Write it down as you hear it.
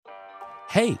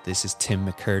Hey, this is Tim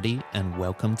McCurdy, and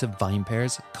welcome to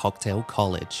VinePair's Cocktail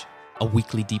College, a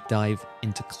weekly deep dive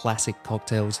into classic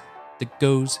cocktails that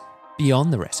goes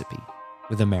beyond the recipe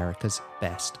with America's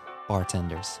best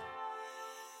bartenders.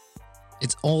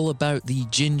 It's all about the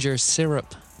ginger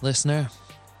syrup, listener.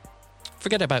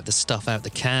 Forget about the stuff out the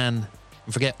can,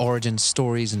 and forget origin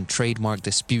stories and trademark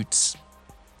disputes.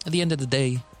 At the end of the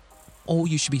day, all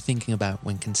you should be thinking about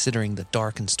when considering the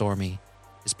dark and stormy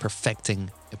is perfecting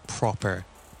a proper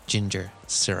ginger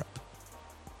syrup.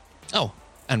 Oh,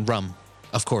 and rum,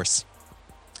 of course.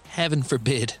 Heaven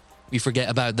forbid we forget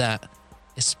about that,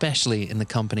 especially in the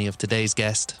company of today's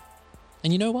guest.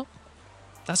 And you know what?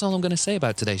 That's all I'm going to say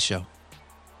about today's show.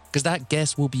 Because that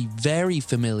guest will be very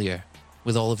familiar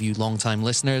with all of you long-time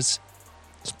listeners.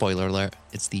 Spoiler alert,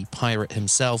 it's the pirate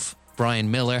himself,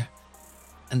 Brian Miller.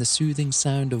 And the soothing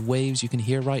sound of waves you can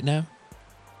hear right now,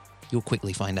 you'll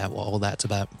quickly find out what all that's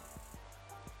about.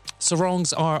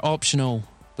 Sarongs are optional,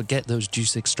 but get those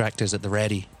juice extractors at the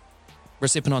ready. We're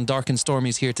sipping on Dark and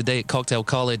Stormies here today at Cocktail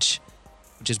College,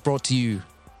 which is brought to you,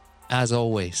 as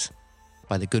always,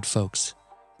 by the good folks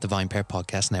at the VinePair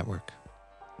Podcast Network.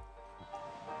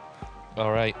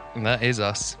 All right, and that is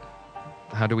us.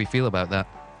 How do we feel about that?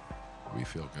 We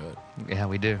feel good. Yeah,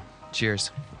 we do.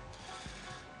 Cheers.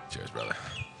 Cheers, brother.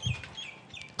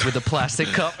 With a plastic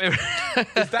cup.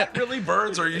 Is that really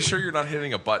birds, or are you sure you're not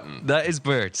hitting a button? That is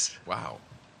birds. Wow.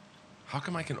 How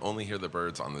come I can only hear the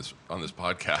birds on this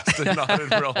podcast and not in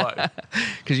real life?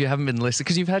 Because you haven't been listening.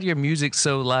 Because you've had your music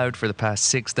so loud for the past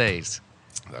 6 days.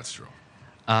 That's true.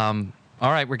 All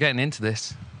right, we're getting into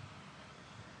this.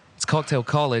 It's Cocktail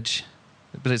College,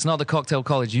 but it's not the Cocktail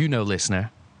College you know,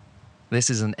 listener. This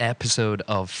is an episode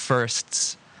of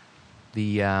firsts.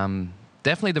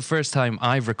 Definitely the first time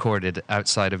I've recorded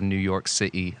outside of New York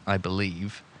City, I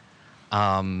believe.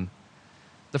 The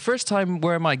first time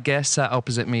where my guest sat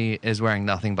opposite me is wearing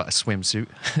nothing but a swimsuit,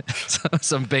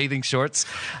 some bathing shorts.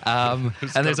 And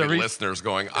there's a listeners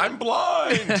going, "I'm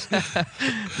blind."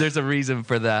 There's a reason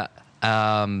for that.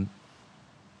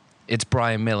 It's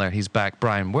Brian Miller. He's back.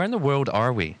 Brian, where in the world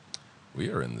are we?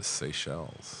 We are in the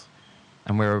Seychelles.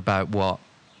 And we're about,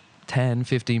 10,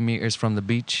 15 meters from the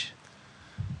beach?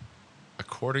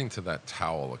 According to that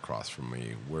towel across from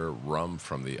me, we're rum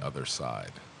from the other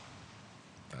side.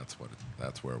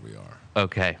 That's where we are.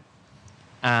 Okay.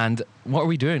 And what are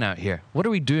we doing out here? What are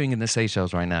we doing in the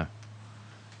Seychelles right now?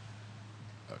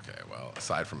 Okay, well,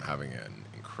 aside from having an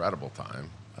incredible time,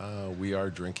 we are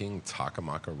drinking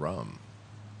Takamaka rum.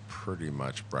 Pretty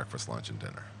much breakfast, lunch, and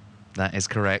dinner. That is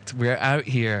correct. We're out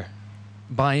here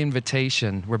by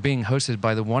invitation. We're being hosted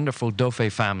by the wonderful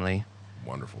Doffe family.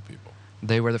 Wonderful people.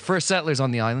 They were the first settlers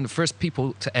on the island, the first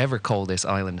people to ever call this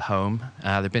island home.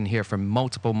 They've been here for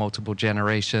multiple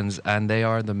generations, and they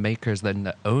are the makers and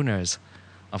the owners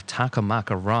of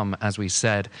Takamaka rum, as we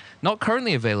said. Not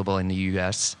currently available in the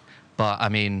US, but I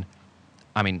mean,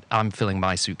 I'm filling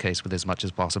my suitcase with as much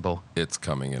as possible. It's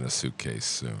coming in a suitcase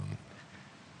soon.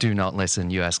 Do not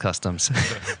listen, US Customs.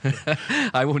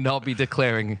 I will not be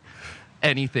declaring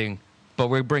anything. But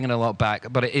we're bringing a lot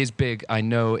back. But it is big, I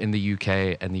know, in the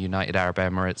UK and the United Arab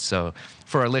Emirates. So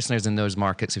for our listeners in those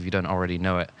markets, if you don't already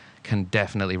know it, can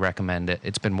definitely recommend it.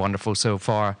 It's been wonderful so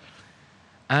far.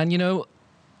 And,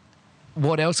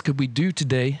 what else could we do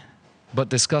today but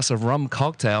discuss a rum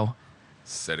cocktail?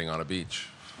 Sitting on a beach.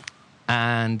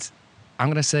 And I'm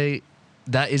going to say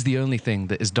that is the only thing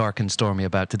that is dark and stormy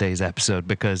about today's episode,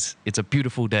 because it's a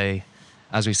beautiful day.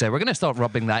 As we say, we're going to start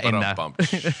rubbing that in now.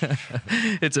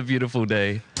 It's a beautiful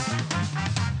day.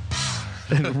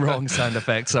 Wrong sound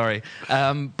effect, sorry.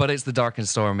 But it's the dark and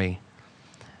stormy.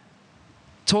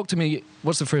 Talk to me,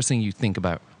 what's the first thing you think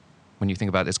about when you think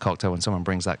about this cocktail, when someone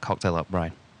brings that cocktail up,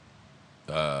 Brian?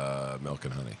 Milk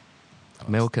and honey.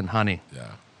 Milk and honey.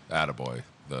 Yeah. Attaboy,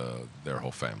 their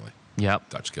whole family.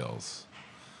 Yep. Dutch Gills.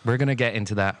 We're going to get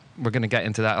into that. We're going to get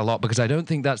into that a lot, because I don't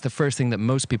think that's the first thing that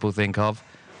most people think of.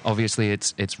 Obviously,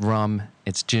 it's rum,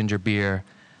 it's ginger beer.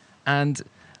 And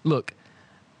look,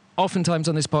 oftentimes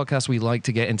on this podcast, we like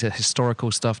to get into historical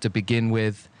stuff to begin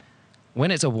with. When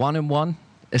it's a one-on-one,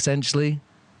 essentially,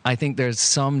 I think there's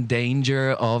some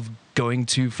danger of going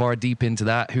too far deep into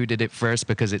that. Who did it first?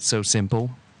 Because it's so simple.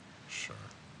 Sure.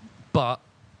 But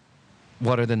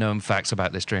what are the known facts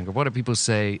about this drink? Or what do people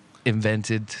say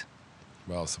invented?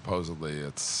 Well, supposedly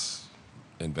it's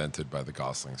invented by the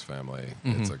Goslings family.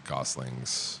 Mm-hmm. It's a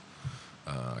Goslings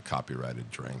copyrighted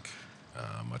drink,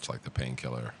 much like the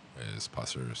Painkiller is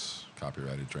Pusser's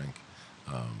copyrighted drink.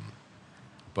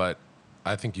 But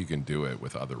I think you can do it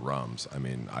with other rums. I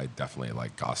mean, I definitely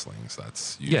like Goslings.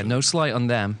 That's usually, no slight on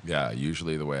them. Yeah,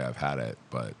 usually the way I've had it.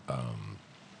 But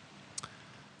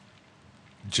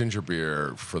ginger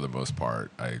beer, for the most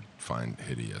part, I find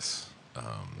hideous.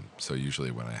 So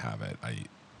usually when I have it,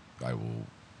 I will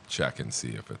check and see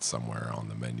if it's somewhere on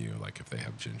the menu, like if they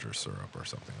have ginger syrup or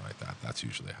something like that. That's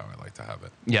usually how I like to have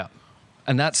it. Yeah.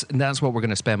 And that's what we're going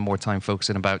to spend more time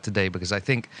focusing about today, because I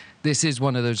think this is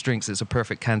one of those drinks that's a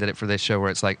perfect candidate for this show, where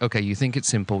it's like, okay, you think it's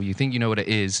simple, you think you know what it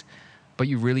is, but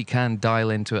you really can dial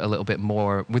into it a little bit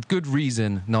more with good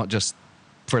reason, not just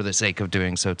for the sake of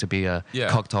doing so to be a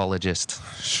cocktailologist.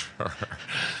 Sure.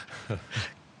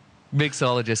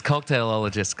 Mixologist,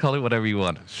 cocktailologist, call it whatever you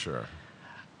want. Sure.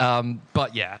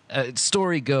 But yeah,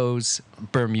 story goes,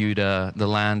 Bermuda, the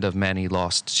land of many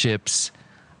lost ships.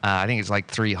 I think it's like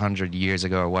 300 years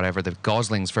ago or whatever, the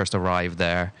Goslings first arrived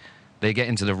there. They get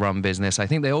into the rum business. I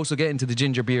think they also get into the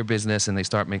ginger beer business, and they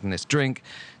start making this drink.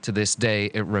 To this day,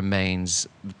 it remains,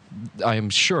 I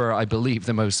believe,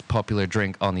 the most popular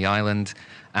drink on the island.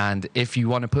 And if you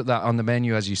want to put that on the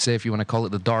menu, as you say, if you want to call it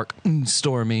the dark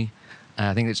stormy,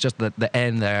 I think it's just the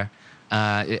N there,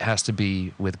 it has to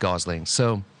be with Goslings.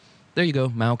 So there you go,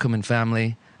 Malcolm and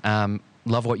family.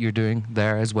 Love what you're doing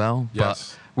there as well.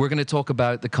 Yes. But we're going to talk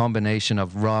about the combination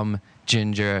of rum,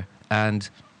 ginger, and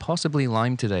possibly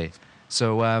lime today.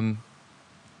 So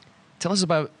tell us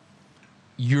about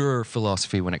your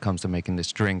philosophy when it comes to making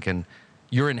this drink, and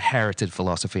your inherited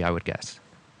philosophy, I would guess.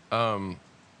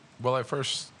 Well, I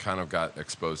first kind of got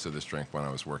exposed to this drink when I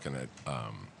was working at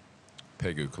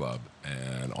Pegu Club,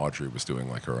 and Audrey was doing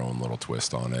like her own little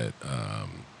twist on it.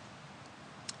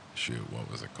 What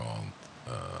was it called?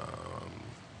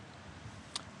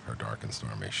 Her Dark and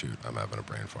Stormy. I'm having a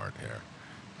brain fart here.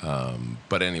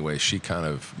 But anyway, she kind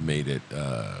of made it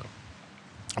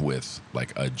with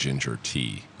like a ginger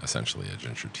tea, essentially a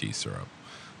ginger tea syrup.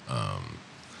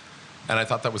 And I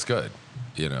thought that was good,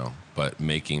 but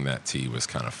making that tea was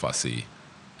kind of fussy.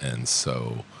 And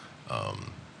so,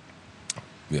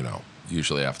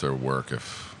 usually after work,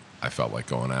 if I felt like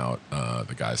going out,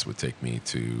 the guys would take me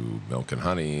to Milk and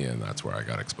Honey, and that's where I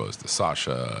got exposed to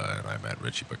Sasha, and I met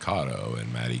Richie Picotto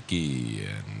and Matty Gee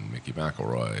and Mickey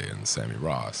McElroy and Sammy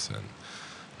Ross. And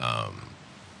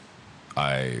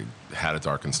I had a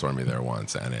Dark and Stormy there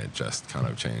once, and it just kind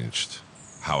of changed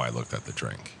how I looked at the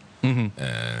drink. Mm-hmm.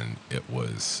 And it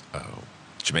was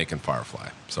Jamaican Firefly.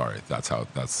 Sorry, that's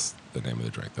the name of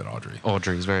the drink that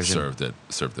Audrey's version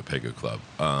served at Pegu Club.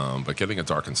 But getting a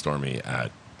Dark and Stormy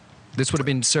at this would have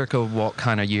been circa what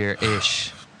kind of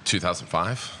year-ish?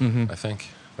 2005, mm-hmm. I think.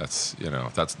 That's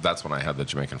when I had the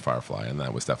Jamaican Firefly, and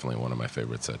that was definitely one of my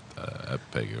favorites at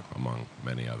Pegu, among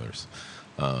many others.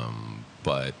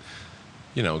 But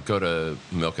go to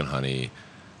Milk and Honey.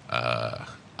 I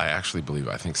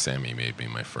think Sammy made me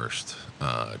my first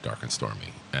Dark and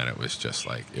Stormy, and it was just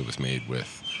like, it was made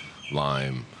with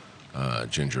lime,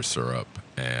 ginger syrup,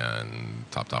 and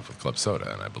topped off with club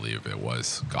soda. And I believe it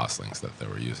was Goslings that they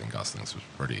were using. Goslings was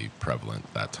pretty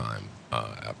prevalent that time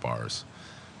at bars.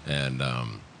 And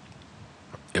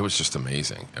it was just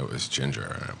amazing. It was ginger.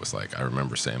 And it was like, I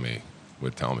remember Sammy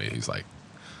would tell me, he's like,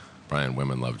 Brian,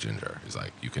 women love ginger. He's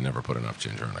like, you can never put enough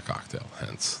ginger in a cocktail.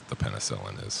 Hence, the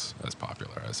penicillin is as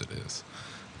popular as it is.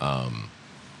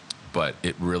 But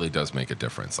it really does make a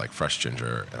difference. Like fresh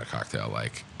ginger in a cocktail.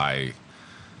 Like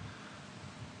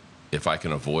if I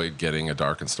can avoid getting a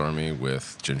Dark and Stormy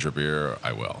with ginger beer,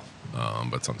 I will.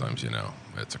 But sometimes,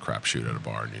 it's a crapshoot at a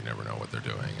bar, and you never know what they're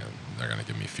doing, and they're going to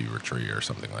give me Fever Tree or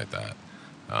something like that.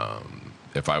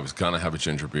 If I was going to have a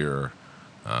ginger beer,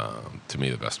 to me,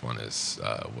 the best one is,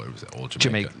 what was it, Old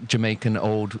Jamaica? Jamaican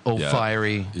old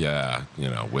fiery. Yeah,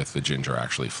 with the ginger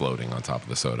actually floating on top of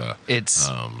the soda.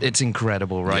 It's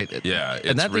incredible, right? Yeah,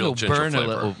 and that thing will burn flavor.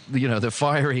 A little. The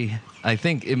fiery, I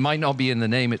think it might not be in the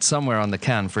name. It's somewhere on the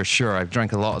can for sure. I've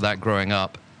drank a lot of that growing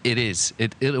up. It is.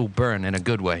 It'll burn in a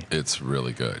good way. It's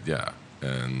really good, yeah.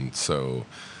 And so,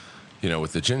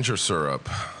 with the ginger syrup,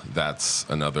 that's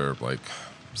another,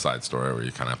 side story where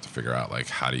you kind of have to figure out,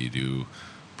 how do you do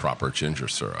proper ginger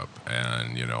syrup?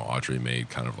 And, Audrey made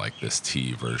kind of like this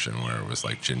tea version where it was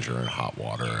like ginger and hot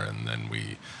water, and then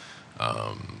we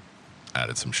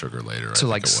added some sugar later.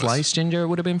 So sliced ginger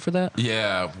would have been for that?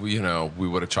 Yeah, we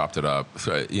would have chopped it up,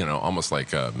 almost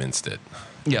like minced it,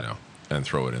 and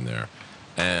throw it in there.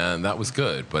 And that was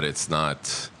good, but it's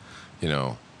not,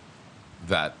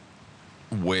 that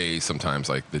way sometimes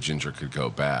the ginger could go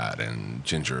bad, and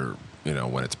ginger,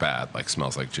 when it's bad,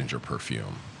 smells like ginger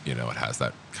perfume. It has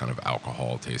that kind of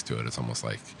alcohol taste to it. It's almost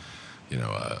like,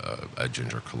 a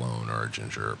ginger cologne or a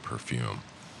ginger perfume.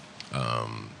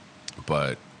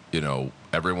 But,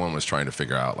 everyone was trying to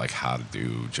figure out how to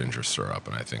do ginger syrup.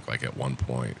 And I think at one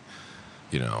point,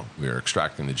 we were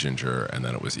extracting the ginger, and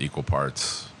then it was equal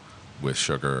parts with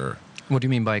sugar What do you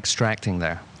mean by extracting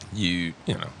there? You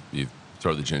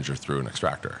throw the ginger through an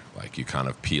extractor. Like you kind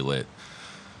of peel it.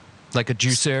 Like a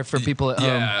juicer for people at home?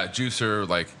 Yeah, juicer,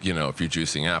 like, if you're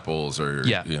juicing apples or,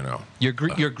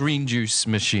 Your green juice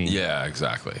machine. Yeah,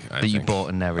 exactly. That you bought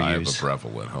and never used. used. I have a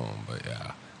Breville at home, but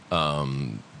yeah.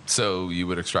 So you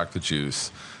would extract the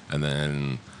juice, and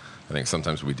then I think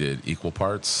sometimes we did equal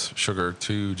parts sugar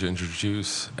to ginger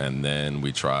juice, and then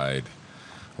we tried,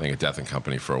 I think at Death and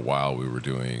Company for a while, we were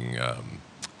doing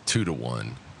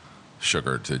 2-to-1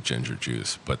 sugar to ginger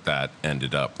juice, but that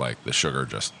ended up like the sugar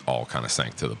just all kind of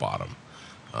sank to the bottom.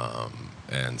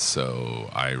 And so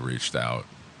I reached out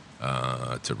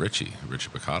to Richie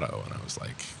Picotto, and I was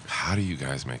like, how do you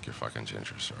guys make your fucking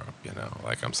ginger syrup?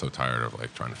 Like, I'm so tired of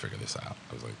like trying to figure this out.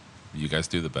 I was like, you guys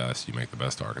do the best. You make the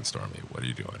best dark and stormy. What are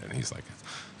you doing? And he's like,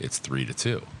 it's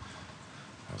 3-to-2.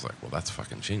 I was like, well, that's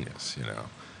fucking genius,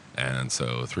 And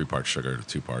so 3 parts sugar to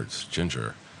 2 parts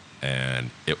ginger, and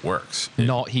it works.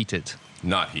 Not heated.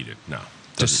 Not heated, no.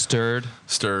 Just stirred?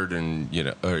 Stirred, and,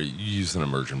 or you use an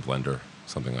immersion blender,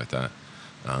 something like that,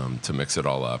 to mix it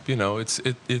all up. It's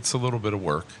a little bit of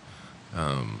work,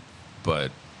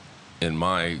 but in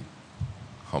my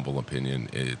humble opinion,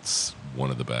 it's one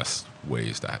of the best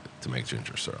ways to make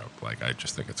ginger syrup. Like, I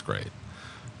just think it's great.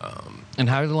 And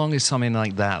how long is something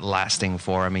like that lasting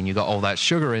for? I mean, you got all that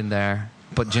sugar in there,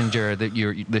 but ginger,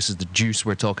 this is the juice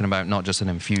we're talking about, not just an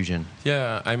infusion.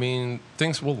 Yeah, I mean,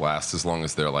 things will last as long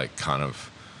as they're like kind of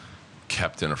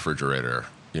kept in a refrigerator,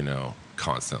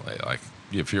 constantly. Like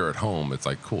if you're at home, it's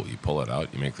like, cool, you pull it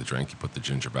out, you make the drink, you put the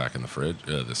ginger back in the fridge,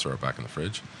 the syrup back in the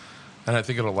fridge, and I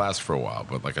think it'll last for a while.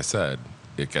 But like I said,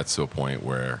 it gets to a point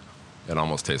where it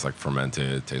almost tastes like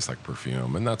fermented, it tastes like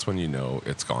perfume, and that's when you know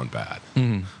it's gone bad.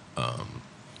 Mm-hmm.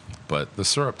 But the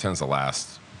syrup tends to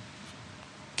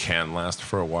can last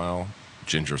for a while.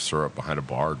 Ginger syrup behind a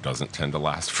bar doesn't tend to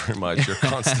last very much.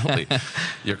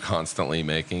 You're constantly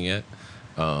making it.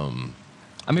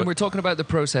 We're talking about the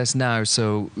process now,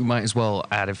 so we might as well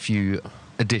add a few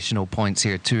additional points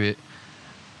here to it.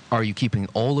 Are you keeping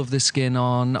all of the skin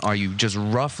on? Are you just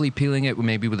roughly peeling it,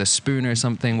 maybe with a spoon or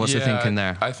something? What's the thinking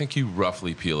there? I think you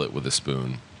roughly peel it with a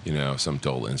spoon. Some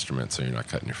dull instrument, so you're not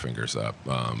cutting your fingers up.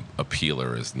 A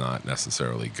peeler is not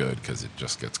necessarily good because it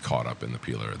just gets caught up in the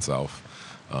peeler itself.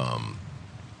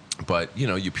 But,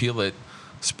 you peel it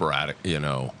sporadic,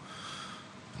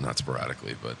 not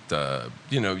sporadically, but,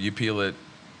 you peel it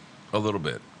a little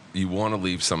bit. You want to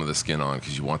leave some of the skin on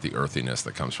because you want the earthiness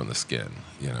that comes from the skin.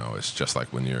 It's just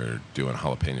like when you're doing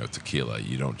jalapeno tequila.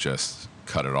 You don't just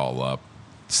cut it all up,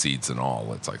 seeds and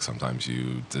all. It's like sometimes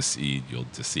you'll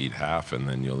deseed half, and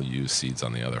then you'll use seeds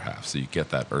on the other half. So you get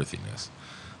that earthiness.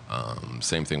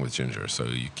 Same thing with ginger. So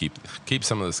you keep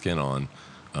some of the skin on.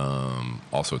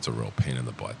 Also, it's a real pain in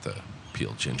the butt to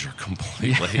peel ginger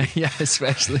completely. Yeah,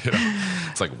 especially.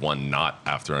 It's like one knot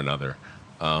after another.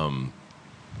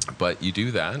 But you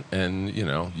do that, and,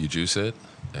 you juice it.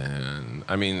 And,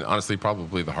 I mean, honestly,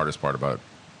 probably the hardest part about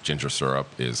ginger syrup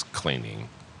is cleaning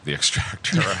the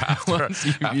extractor after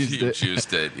you've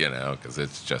juiced it, because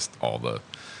it's just all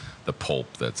the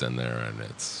pulp that's in there, and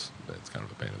it's kind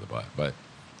of a pain in the butt. But,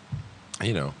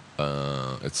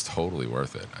 it's totally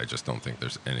worth it. I just don't think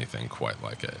there's anything quite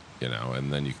like it,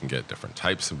 And then you can get different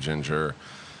types of ginger.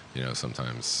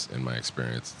 Sometimes in my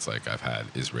experience, it's like I've had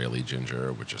Israeli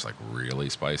ginger, which is like really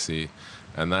spicy,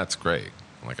 and that's great.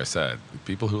 Like I said,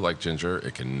 people who like ginger,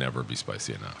 it can never be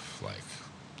spicy enough. Like,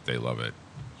 they love it.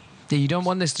 Yeah, you don't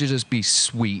want this to just be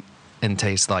sweet and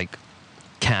taste like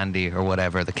candy or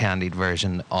whatever, the candied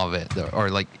version of it, or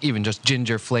like even just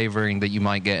ginger flavoring that you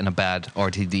might get in a bad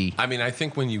RTD. I mean, I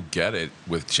think when you get it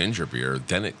with ginger beer,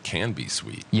 then it can be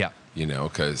sweet. Yeah.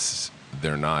 Because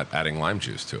they're not adding lime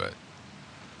juice to it.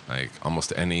 Like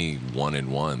almost any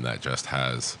 1-in-1 that just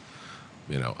has,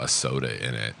 a soda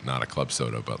in it, not a club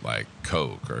soda, but like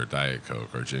Coke or Diet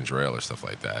Coke or ginger ale or stuff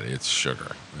like that, it's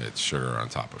sugar. It's sugar on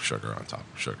top of sugar on top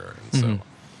of sugar. And so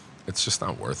it's just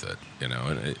not worth it,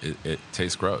 and it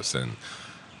tastes gross. And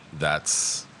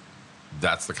that's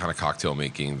the kind of cocktail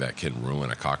making that can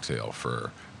ruin a cocktail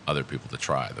for other people to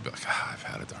try. They'll be like, I've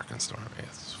had a dark and stormy.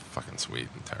 It's fucking sweet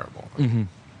and terrible. And,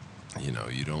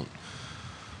 you don't...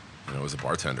 as a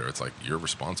bartender, it's like you're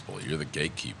responsible. You're the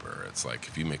gatekeeper. It's like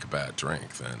if you make a bad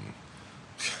drink, then,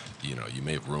 you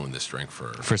may have ruined this drink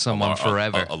for someone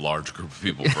forever. A large group of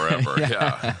people forever.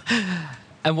 Yeah.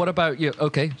 And what about you?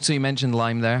 Okay, so you mentioned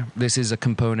lime there. This is a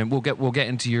component. We'll get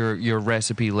into your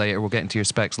recipe later. We'll get into your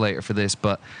specs later for this,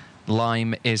 but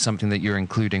lime is something that you're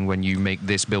including when you make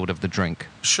this build of the drink.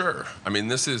 Sure. I mean,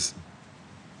 this is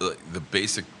the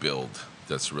basic build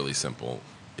that's really simple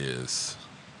is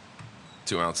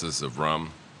 2 ounces of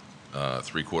rum,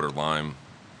 3/4 lime,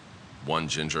 1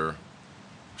 ginger,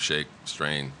 shake,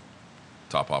 strain,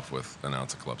 top off with an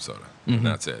ounce of club soda, and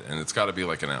that's it. And it's got to be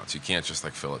like an ounce. You can't just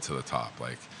like fill it to the top.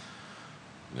 Like,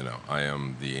 you know, I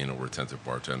am the anal retentive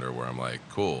bartender where I'm like,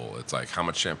 cool. It's like, how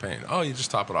much champagne? Oh, you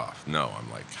just top it off. No, I'm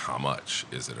like, how much?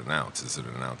 Is it an ounce? Is it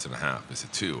an ounce and a half? Is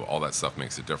it 2? All that stuff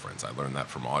makes a difference. I learned that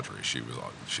from Audrey. She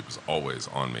was always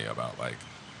on me about like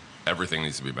everything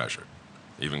needs to be measured,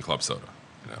 even club soda.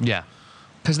 You know? Yeah.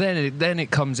 Because then it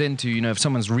comes into, you know, if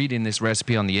someone's reading this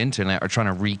recipe on the internet or trying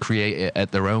to recreate it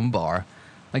at their own bar,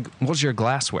 like, what's your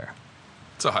glassware?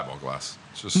 It's a highball glass.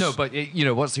 It's just, No, but, you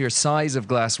know, what's your size of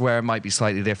glassware? It might be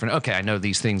slightly different. Okay, I know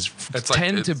these things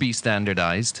tend to be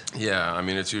standardized. Yeah, I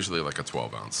mean, it's usually like a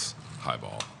 12-ounce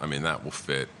highball. I mean, that will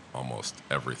fit almost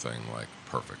everything, like,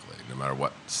 perfectly, no matter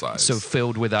what size. So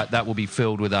filled with that will be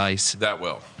filled with ice. That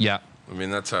will. Yeah. I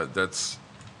mean, that's,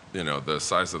 you know, the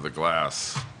size of the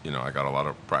glass. You know, I got a lot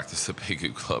of practice at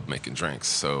Pegu Club making drinks.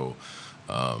 So,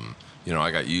 you know,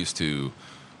 I got used to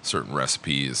certain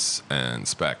recipes and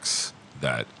specs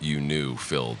that you knew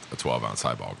filled a 12-ounce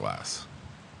highball glass.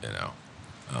 You know,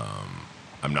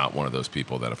 I'm not one of those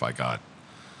people that if I got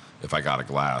a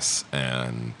glass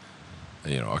and,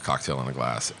 you know, a cocktail in a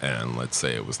glass, and let's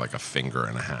say it was like a finger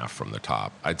and a half from the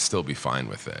top, I'd still be fine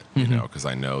with it, you know, because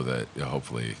I know that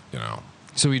hopefully, you know.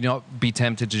 So you'd not be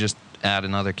tempted to just add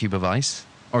another cube of ice?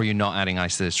 Or you're not adding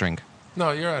ice to this drink?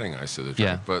 No, you're adding ice to the drink.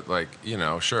 Yeah. But, like, you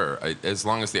know, sure, as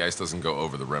long as the ice doesn't go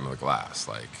over the rim of the glass,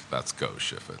 like, that's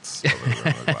gauche if it's over the rim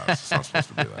of the glass. It's not supposed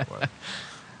to be that way.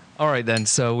 All right, then.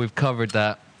 So we've covered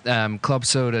that. Club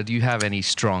soda, do you have any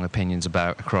strong opinions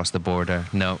about across the board? Or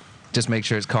no? Just make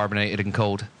sure it's carbonated and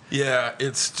cold. Yeah,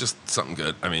 it's just something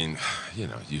good. I mean, you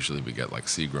know, usually we get, like,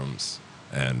 Seagrams,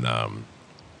 and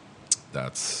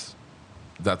that's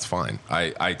fine.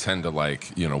 I tend to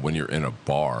like, you know, when you're in a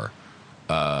bar,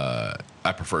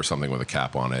 I prefer something with a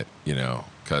cap on it, you know,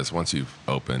 because once you've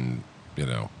opened, you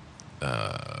know,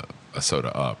 a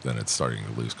soda up, then it's starting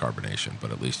to lose carbonation, but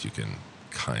at least you can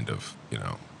kind of, you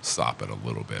know, stop it a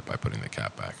little bit by putting the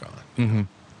cap back on. Mm-hmm.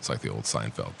 It's like the old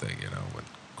Seinfeld thing, you know, when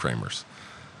Kramer's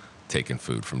taking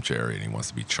food from Jerry and he wants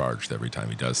to be charged every time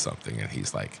he does something, and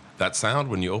he's like, that sound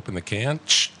when you open the can,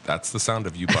 that's the sound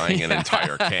of you buying an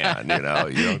entire can, you know.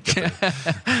 You don't get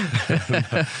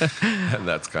and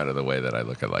that's kind of the way that I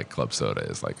look at like club soda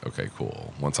is like, okay,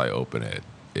 cool, once I open it,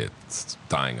 it's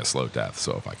dying a slow death,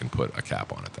 so if I can put a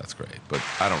cap on it, that's great, but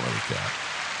I don't really care.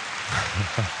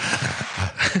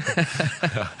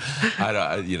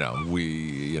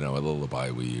 You know, at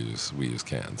Lullaby we use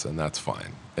cans, and that's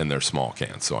fine, and they're small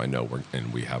cans, so I know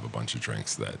we have a bunch of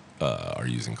drinks that are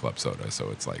using club soda, so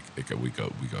it's like we go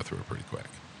through it pretty quick.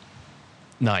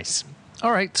 Nice.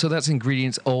 All right, so that's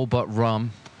ingredients all but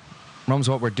rum. Rum's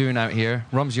what we're doing out here.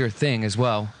 Rum's your thing as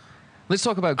well. Let's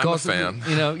talk about. I'm a fan.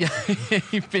 You know,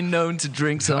 you've been known to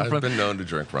drink some. I've been known to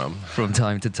drink rum from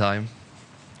time to time.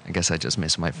 I guess I just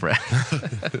miss my friend.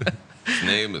 His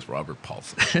name is Robert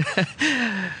Paulson.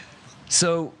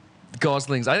 So,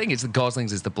 Goslings, I think it's the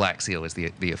Goslings is the Black Seal, is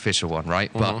the official one,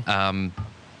 right? Mm-hmm. But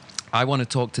I want to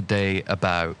talk today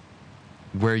about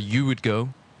where you would go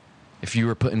if you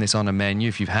were putting this on a menu,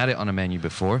 if you've had it on a menu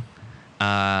before,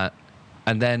 and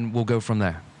then we'll go from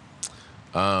there.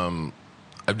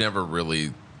 I've never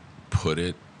really put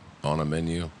it on a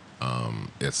menu.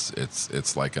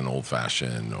 It's like an old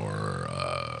fashioned or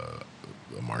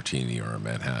a martini or a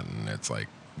Manhattan. It's like,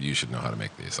 you should know how to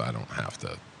make these. I don't have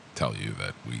to tell you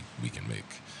that we can make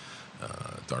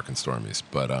dark and stormies.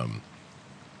 But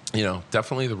you know,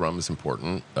 definitely the rum is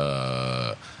important.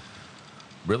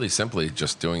 Really simply,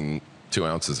 just doing 2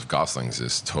 ounces of Goslings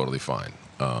is totally fine.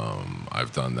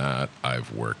 I've done that.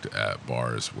 I've worked at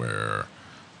bars where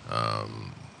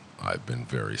I've been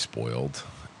very spoiled,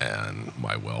 and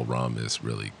my well rum is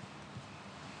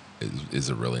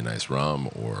a really nice rum,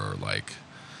 or like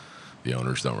the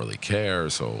owners don't really care,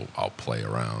 so I'll play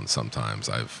around. Sometimes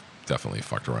I've definitely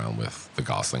fucked around with the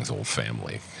Goslings Old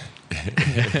Family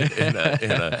in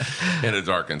a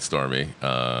dark and stormy.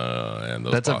 And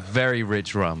that's a very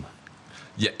rich rum.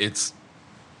 Yeah, it's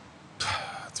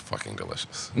fucking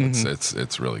delicious. Mm-hmm.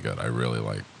 It's really good. I really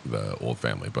like the Old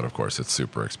Family, but of course it's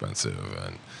super expensive,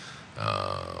 and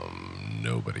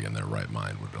nobody in their right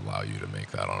mind would allow you to make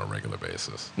that on a regular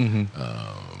basis. Mm-hmm.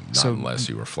 Not unless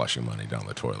you were flushing money down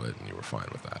the toilet and you were fine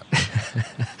with that.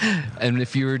 And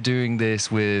if you were doing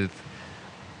this with,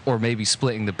 or maybe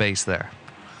splitting the base there,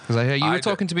 because I hear you were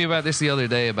talking to me about this the other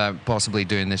day about possibly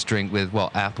doing this drink with,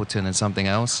 well, Appleton and something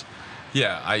else.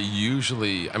 Yeah, I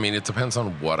mean, it depends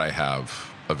on what I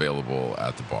have available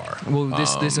at the bar. Well,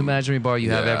 this imaginary bar,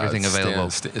 you have everything available.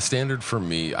 Standard for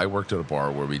me, I worked at a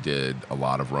bar where we did a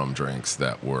lot of rum drinks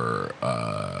that were,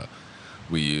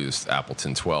 we used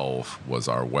Appleton 12 was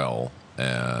our well,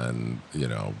 and,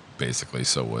 basically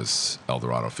so was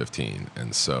Eldorado 15.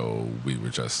 And so we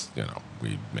would just,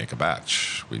 we'd make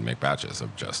batches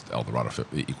of just Eldorado,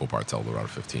 equal parts Eldorado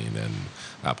 15 and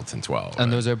Appleton 12.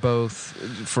 And those are both,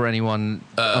 for anyone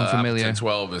unfamiliar? Appleton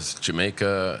 12 is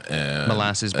Jamaica and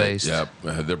molasses based. Yep,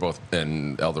 they're both,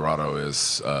 and Eldorado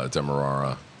is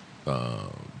Demerara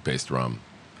based rum.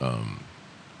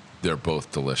 They're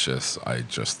both delicious. I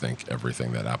just think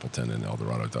everything that Appleton and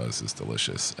Eldorado does is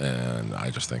delicious. And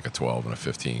I just think a 12 and a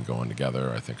 15 going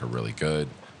together, I think, are really good.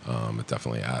 It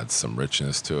definitely adds some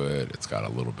richness to it. It's got a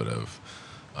little bit of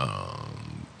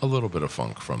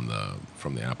funk from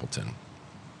the Appleton.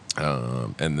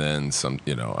 And then some,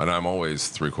 and I'm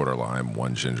always 3/4 lime,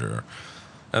 1 ginger.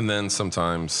 And then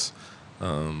sometimes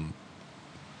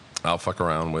I'll fuck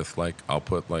around with, I'll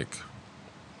put,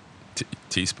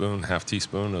 half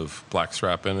teaspoon of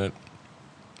blackstrap in it,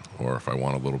 or if I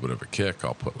want a little bit of a kick,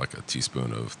 I'll put a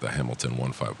teaspoon of the Hamilton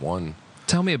 151.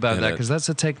 Tell me about that, because that's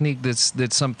a technique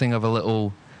that's something of a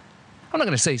little, I'm not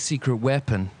going to say secret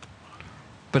weapon,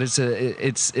 but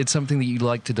it's something that you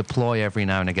like to deploy every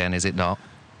now and again, is it not?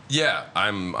 Yeah,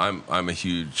 I'm a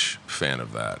huge fan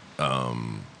of that.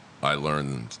 I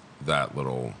learned that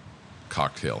little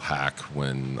cocktail hack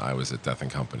when I was at Death and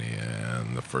Company,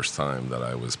 and the first time that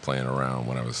I was playing around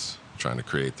when I was trying to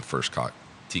create the first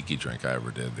tiki drink I ever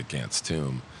did, the Gant's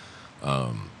Tomb,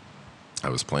 I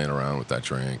was playing around with that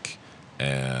drink,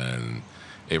 and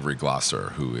Avery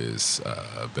Glosser, who is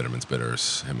Bitterman's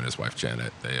Bitters, him and his wife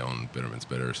Janet, they own Bitterman's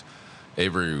Bitters.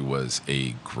 Avery was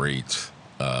a great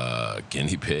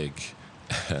guinea pig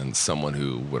and someone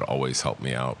who would always help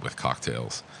me out with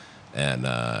cocktails. And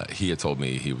he had told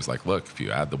me, he was like, look, if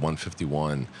you add the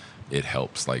 151, it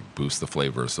helps boost the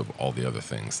flavors of all the other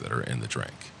things that are in the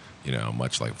drink.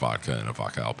 Much like vodka and a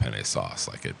vodka al penne sauce,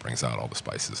 it brings out all the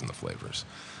spices and the flavors.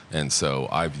 And so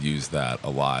I've used that a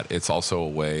lot. It's also a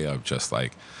way of just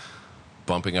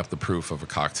bumping up the proof of a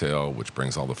cocktail, which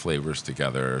brings all the flavors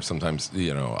together. Sometimes,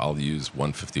 I'll use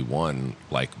 151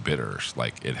 bitters.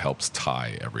 It helps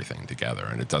tie everything together,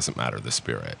 and it doesn't matter the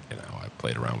spirit. I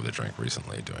played around with a drink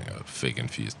recently doing a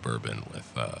fig-infused bourbon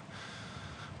with a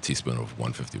teaspoon of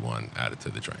 151 added to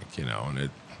the drink, and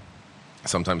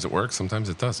sometimes it works, sometimes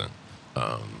it doesn't.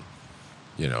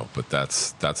 But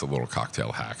that's a little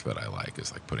cocktail hack that I like,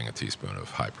 is putting a teaspoon of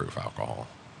high-proof alcohol.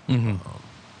 Mm-hmm.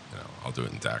 I'll do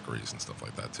it in daiquiris and stuff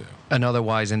like that too. And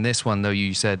otherwise, in this one, though,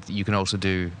 you said you can also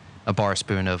do a bar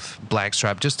spoon of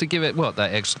blackstrap, just to give it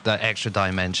that extra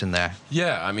dimension there.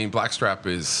 Yeah, I mean, blackstrap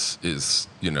is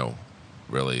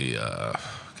really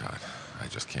God, I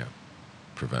just can't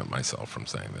prevent myself from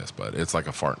saying this, but it's like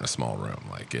a fart in a small room.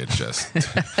 It just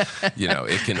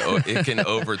it can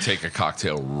overtake a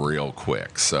cocktail real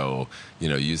quick. So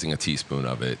using a teaspoon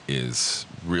of it is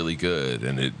really good,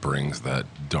 and it brings that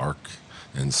dark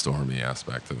and stormy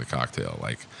aspect to the cocktail.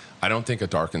 I don't think a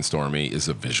dark and stormy is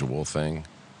a visual thing,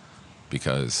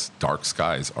 because dark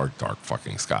skies are dark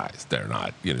fucking skies. They're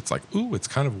not, it's ooh, it's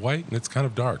kind of white and it's kind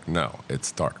of dark. No,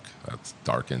 it's dark. That's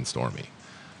dark and stormy.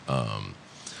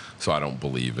 So I don't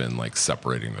believe in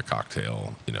separating the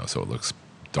cocktail, so it looks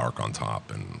dark on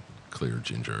top and clear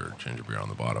ginger beer on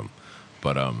the bottom.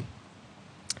 But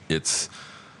it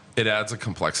adds a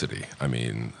complexity. I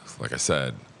mean, like I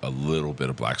said, a little bit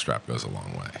of blackstrap goes a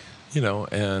long way,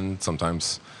 and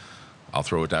sometimes I'll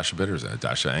throw a dash of bitters and a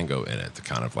dash of Ango in it to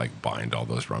kind of bind all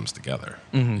those rums together.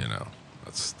 Mm-hmm.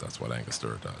 That's what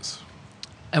Angostura does.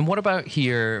 And what about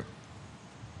here,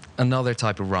 another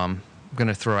type of rum, I'm going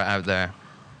to throw it out there,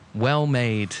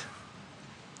 well-made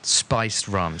spiced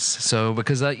rums. So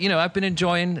because I've been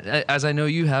enjoying, as I know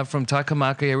you have from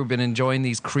Takamaka here, we've been enjoying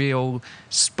these Creole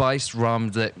spiced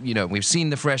rums that we've seen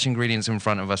the fresh ingredients in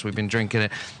front of us, we've been drinking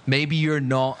it. Maybe you're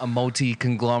not a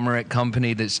multi-conglomerate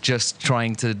company that's just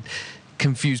trying to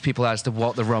confuse people as to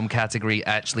what the rum category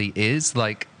actually is.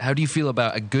 How do you feel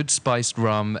about a good spiced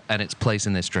rum and its place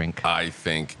in this drink? I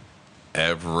think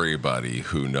everybody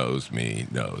who knows me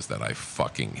knows that I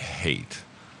fucking hate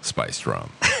spiced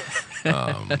rum.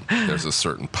 There's a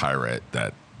certain pirate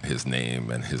that his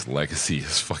name and his legacy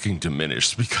is fucking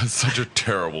diminished because such a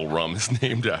terrible rum is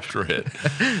named after him.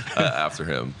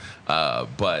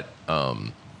 But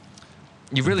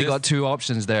you've really got two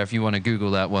options there if you want to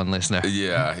Google that one, listener.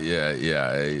 Yeah.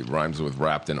 It rhymes with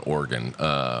wrapped in organ.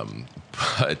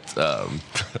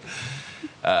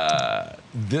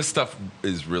 This stuff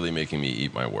is really making me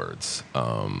eat my words.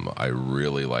 I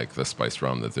really like the spiced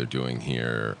rum that they're doing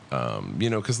here.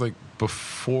 Because like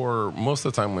before, most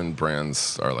of the time when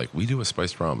brands are like, we do a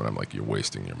spiced rum, and I'm like, you're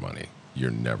wasting your money.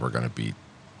 You're never going to beat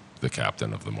the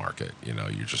captain of the market.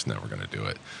 You're just never going to do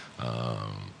it.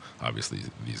 Obviously,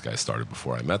 these guys started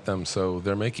before I met them, so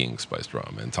they're making spiced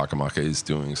rum. And Takamaka is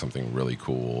doing something really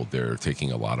cool. They're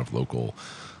taking a lot of local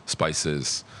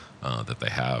spices that they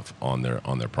have on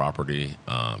their property.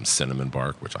 Cinnamon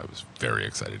bark, which I was very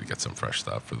excited to get some fresh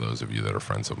stuff. For those of you that are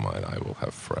friends of mine, I will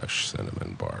have fresh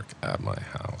cinnamon bark at my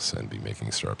house and be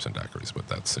making syrups and daiquiris with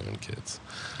that soon, kids.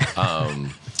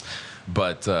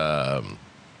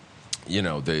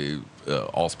 They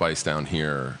allspice down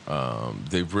here.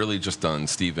 They've really just done.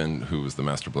 Steven, who was the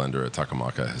master blender at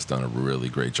Takamaka, has done a really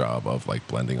great job of like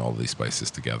blending all of these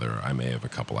spices together. I may have a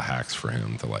couple of hacks for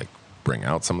him to like bring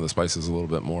out some of the spices a little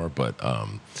bit more, but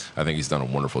I think he's done a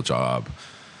wonderful job.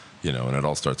 And it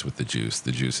all starts with the juice.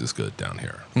 The juice is good down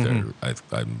here.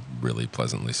 I'm really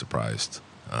pleasantly surprised.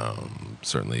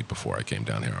 Certainly before I came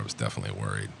down here, I was definitely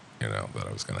worried, that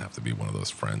I was going to have to be one of those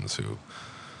friends who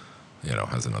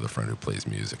has another friend who plays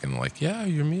music and like, yeah,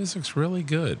 your music's really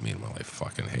good. Meanwhile, I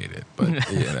fucking hate it. But,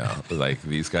 like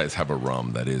these guys have a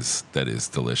rum that is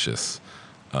delicious.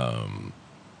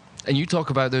 And you talk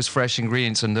about those fresh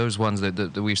ingredients and those ones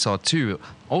that we saw too.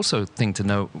 Also, thing to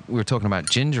note, we were talking about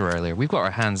ginger earlier. We've got our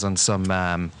hands on some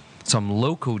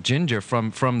local ginger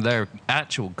from their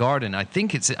actual garden. I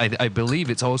think I believe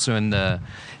it's also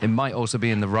it might also be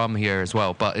in the rum here as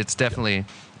well, but it's definitely...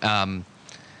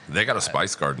 They got a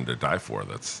spice garden to die for.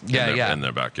 That's in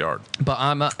their backyard. But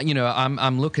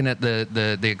I'm looking at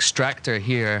the extractor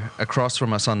here across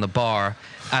from us on the bar,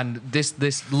 and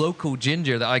this local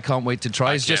ginger that I can't wait to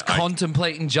try is just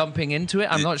contemplating jumping into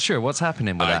it. I'm not sure what's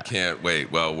happening with that. I can't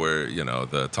wait. Well,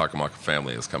 the Takamaka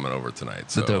family is coming over tonight,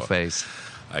 so the Dauphiés.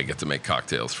 I get to make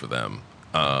cocktails for them,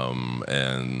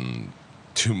 and.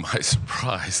 To my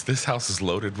surprise, this house is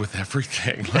loaded with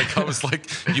everything. Like, I was like,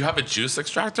 you have a juice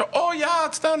extractor? Oh, yeah,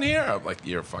 it's down here. I'm like,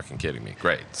 you're fucking kidding me.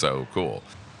 Great. So cool.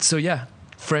 So, yeah,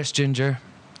 fresh ginger,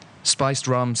 spiced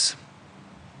rums.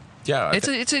 Yeah. It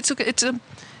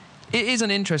is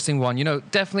an interesting one.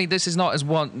 Definitely this is not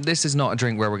a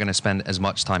drink where we're going to spend as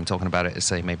much time talking about it as,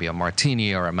 say, maybe a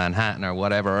martini or a Manhattan or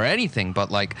whatever or anything.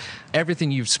 But, like, everything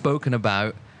you've spoken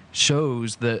about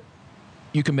shows that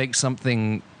you can make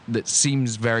something that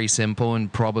seems very simple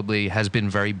and probably has been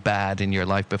very bad in your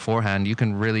life beforehand. You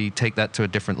can really take that to a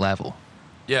different level.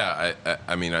 Yeah,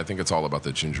 I mean, I think it's all about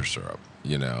the ginger syrup.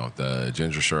 The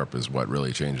ginger syrup is what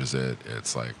really changes it.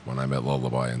 It's like when I'm at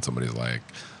Lullaby and somebody's like,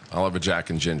 I'll have a Jack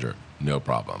and ginger. No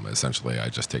problem. Essentially, I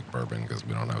just take bourbon because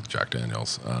we don't have Jack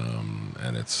Daniels.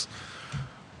 And it's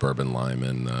bourbon, lime,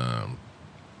 and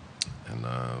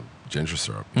ginger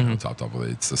syrup, topped off with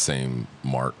it. It's the same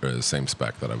same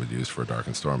spec that I would use for Dark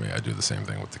and Stormy. I do the same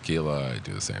thing with tequila. I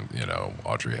do the same,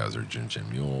 Audrey has her Gin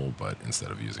Mule, but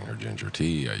instead of using her ginger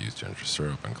tea, I use ginger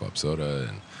syrup and club soda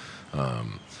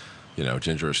and,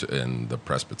 ginger and the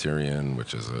Presbyterian,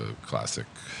 which is a classic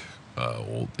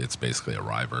it's basically a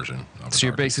rye version. So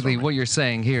you're basically, what you're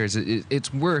saying here is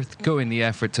it's worth going the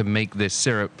effort to make this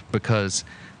syrup because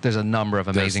there's a number of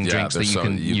amazing drinks that you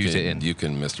can use it in. You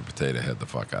can Mr. Potato Head the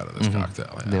fuck out of this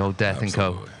cocktail. Yeah, the old Death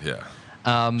absolutely. And Co.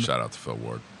 Yeah. Shout out to Phil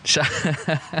Ward.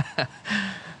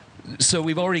 So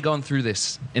we've already gone through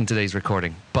this in today's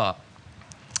recording, but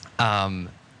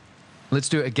let's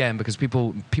do it again because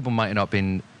people might not have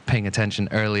been paying attention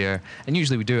earlier, and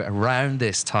usually we do it around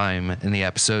this time in the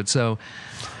episode. So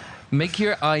make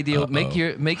your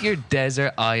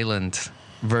desert island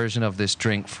version of this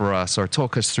drink for us, or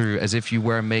talk us through as if you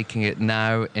were making it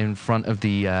now in front of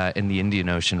the in the Indian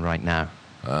Ocean right now.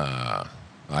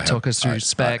 Talk us through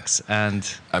specs and.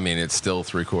 I mean, it's still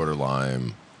 3/4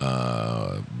 lime,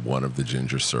 one of the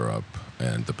ginger syrup,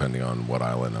 and depending on what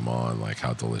island I'm on, like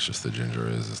how delicious the ginger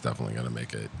is, it's definitely going to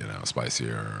make it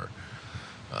spicier, or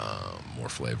more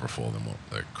flavorful than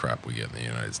the crap we get in the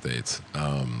United States.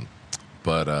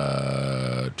 But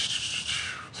as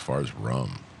far as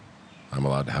rum, I'm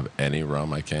allowed to have any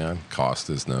rum I can. Cost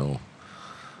is no.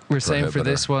 We're saying for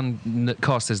this one,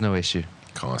 cost is no issue.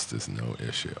 Cost is no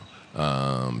issue.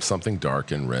 Something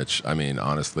dark and rich. I mean,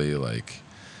 honestly, like,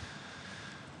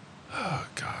 oh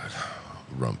God,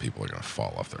 rum people are gonna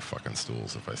fall off their fucking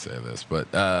stools if I say this. But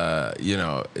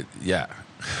yeah,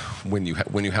 when you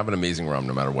have an amazing rum,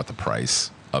 no matter what the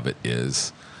price of it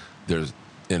is,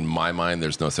 in my mind,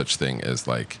 there's no such thing as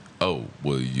like, oh,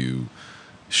 well, you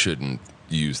shouldn't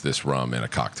use this rum in a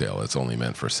cocktail. It's only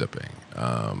meant for sipping.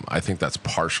 I think that's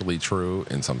partially true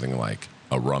in something like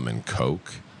a rum and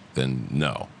Coke, then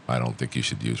no, I don't think you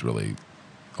should use really,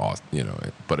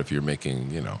 but if you're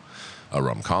making, a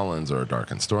rum Collins or a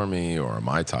dark and stormy or a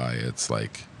Mai Tai, it's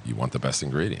like you want the best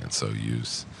ingredients. So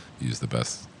use the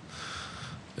best,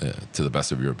 to the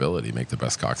best of your ability, make the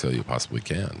best cocktail you possibly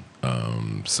can.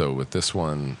 So with this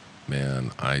one,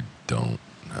 man, I don't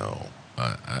know.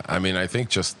 I mean, I think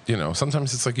just,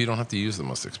 sometimes it's like you don't have to use the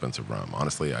most expensive rum.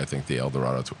 Honestly, I think the El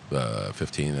Dorado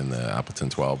 15 and the Appleton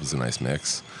 12 is a nice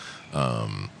mix.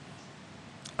 I'm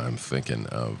thinking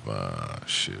of,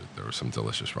 there were some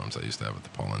delicious rums I used to have at the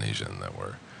Polynesian that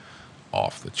were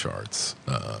off the charts,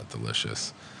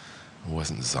 delicious. It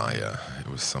wasn't Zaya. It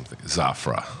was something,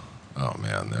 Zafra. Oh,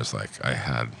 man, there's like, I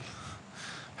had,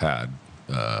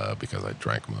 because I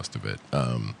drank most of it,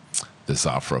 the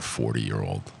Zafra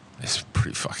 40-year-old. It's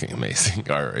pretty fucking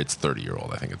amazing. Or it's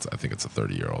 30-year-old. I think it's a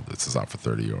 30-year-old. It's a Zafra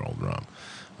 30-year-old rum.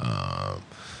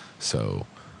 So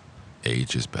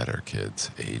age is better,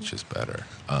 kids. Age is better.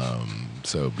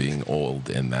 So being old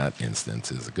in that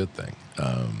instance is a good thing.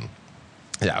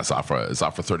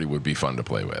 Zafra 30 would be fun to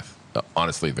play with.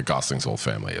 Honestly, the Gosling's Old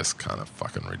Family is kind of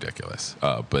fucking ridiculous.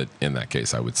 But in that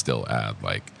case, I would still add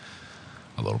like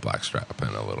a little blackstrap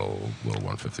and a little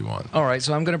 151. All right,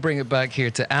 so I'm going to bring it back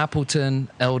here to Appleton,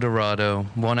 El Dorado,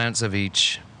 1 ounce of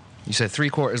each. You said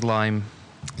 3/4 lime,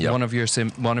 Yep.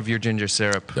 one of your ginger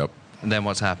syrup. Yep. And then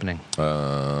what's happening?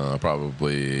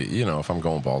 Probably, if I'm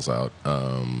going balls out,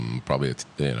 probably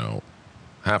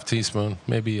half teaspoon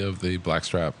maybe of the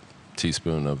blackstrap,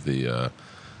 teaspoon of the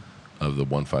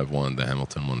 151, the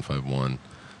Hamilton 151.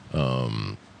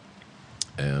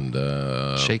 And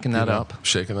Shaking that up.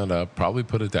 Shaking that up. Probably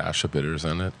put a dash of bitters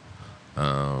in it.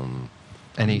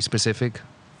 Any specific?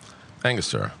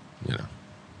 Angostura,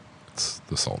 it's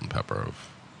the salt and pepper of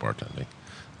bartending.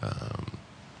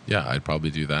 I'd probably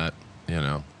do that.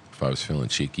 If I was feeling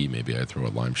cheeky, maybe I'd throw a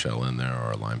lime shell in there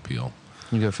or a lime peel.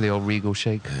 You go for the old Regal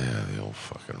shake. Yeah, the old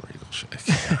fucking Regal shake.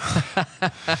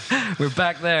 We're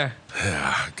back there.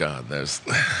 Yeah, God, that's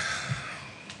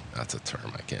a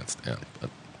term I can't stand. But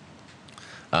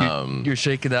You're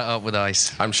shaking that up with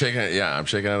ice. I'm shaking it. Yeah, I'm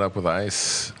shaking it up with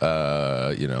ice.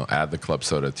 Add the club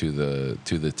soda to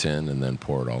the tin and then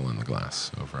pour it all in the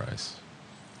glass over ice.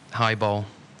 Highball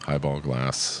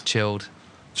glass. Chilled.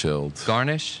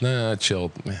 Garnish? Nah,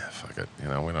 chilled. Fuck it. We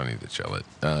don't need to chill it.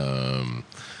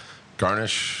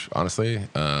 Garnish, honestly,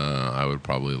 I would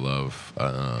probably love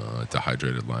a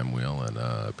dehydrated lime wheel and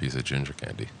a piece of ginger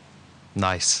candy.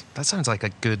 Nice. That sounds like a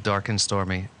good dark and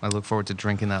stormy. I look forward to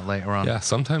drinking that later on. Yeah,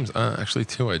 sometimes, actually,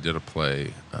 too, I did a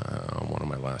play on one of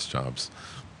my last jobs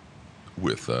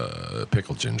with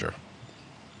pickled ginger.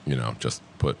 Just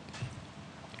put,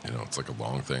 it's like a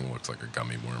long thing, looks like a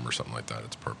gummy worm or something like that.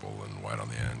 It's purple and white on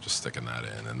the end, just sticking that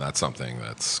in. And that's something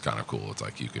that's kind of cool. It's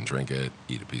like you can drink it,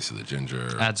 eat a piece of the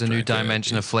ginger. Adds a new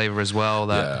dimension of flavor as well.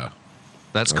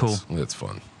 That's cool. It's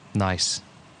fun. Nice.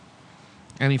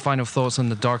 Any final thoughts on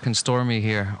the dark and stormy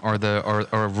here, or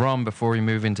rum before we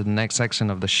move into the next section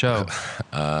of the show?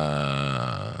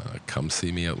 Come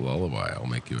see me at Lullaby. I'll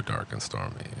make you a dark and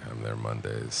stormy. I'm there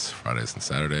Mondays, Fridays, and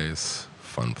Saturdays.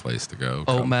 Fun place to go.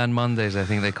 Old Man Mondays, I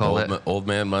think they call it. Old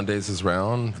Man Mondays is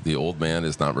round. The old man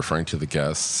is not referring to the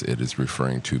guests. It is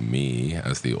referring to me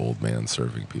as the old man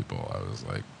serving people. I was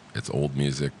like, it's old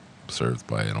music served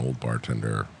by an old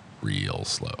bartender, real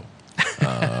slow.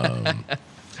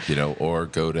 Or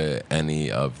go to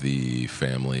any of the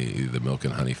Milk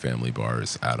and Honey family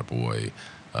bars, Attaboy,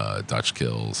 Dutch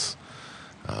Kills,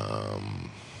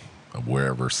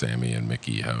 wherever Sammy and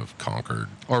Mickey have conquered.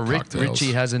 Or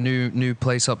Richie has a new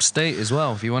place upstate as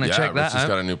well, if you want to check that out. Richie's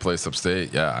got a new place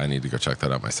upstate. Yeah, I need to go check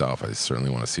that out myself. I certainly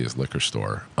want to see his liquor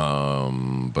store.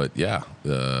 But yeah,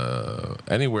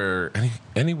 anywhere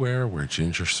where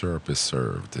ginger syrup is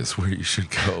served is where you should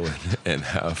go and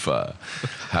have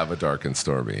a dark and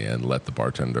stormy and let the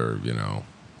bartender,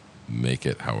 make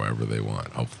it however they want.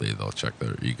 Hopefully they'll check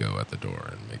their ego at the door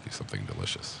and make you something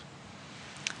delicious.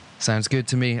 Sounds good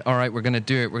to me. All right, we're going to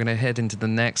do it. We're going to head into the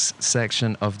next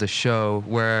section of the show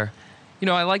where,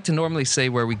 I like to normally say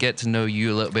where we get to know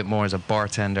you a little bit more as a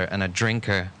bartender and a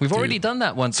drinker. We've already done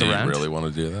that once around. Do you really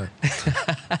want to do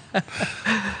that?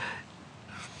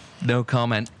 No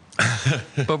comment.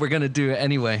 But we're going to do it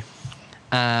anyway.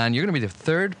 And you're going to be the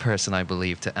third person, I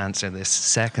believe, to answer this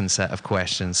second set of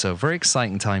questions. So very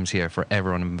exciting times here for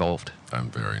everyone involved.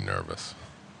 I'm very nervous.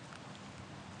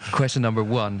 Question number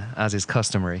 1, as is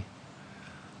customary.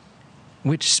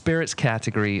 Which spirits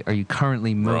category are you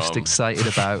currently most excited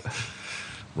about?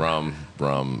 Rum,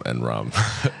 and rum.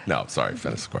 No, sorry,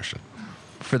 finish the question.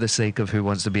 for the sake of Who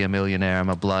Wants to Be a Millionaire, I'm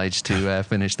obliged to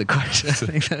finish the question. I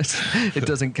think it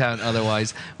doesn't count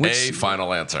otherwise. A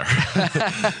final answer.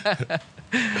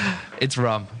 It's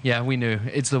rum. Yeah, we knew.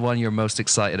 It's the one you're most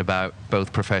excited about,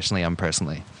 both professionally and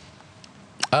personally.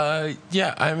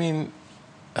 Yeah, I mean,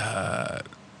 I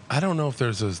don't know if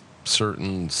there's a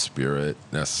certain spirit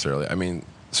necessarily. I mean,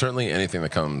 certainly anything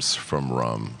that comes from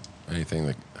rum, anything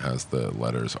that has the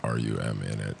letters RUM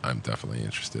in it, I'm definitely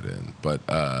interested in. But,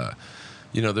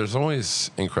 there's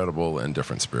always incredible and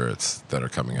different spirits that are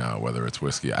coming out, whether it's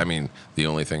whiskey. I mean, the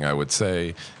only thing I would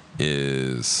say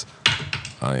is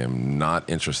I am not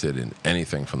interested in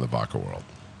anything from the vodka world.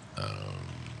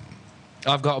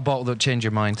 I've got a bottle that'll change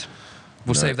your mind.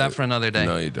 We'll save that for another day.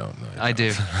 No, you don't. No, I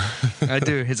do. I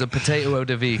do. It's a potato eau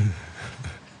de vie.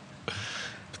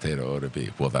 Potato eau de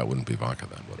vie. Well, that wouldn't be vodka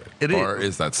then, would it? It or is.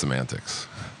 Is that semantics?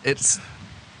 It's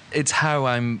how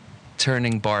I'm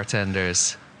turning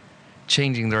bartenders,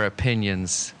 changing their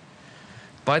opinions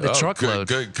by the truckload.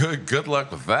 Good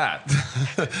luck with that.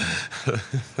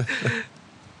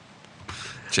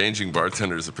 Changing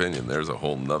bartenders' opinion. There's a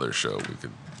whole nother show we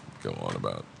could go on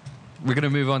about. We're going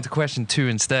to move on to question 2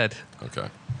 instead. Okay.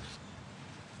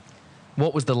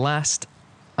 What was the last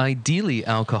ideally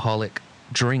alcoholic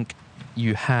drink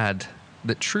you had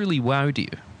that truly wowed you?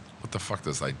 What the fuck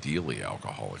does ideally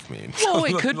alcoholic mean? Well,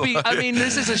 it could be. I mean,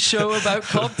 this is a show about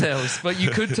cocktails, but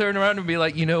you could turn around and be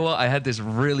like, you know what? I had this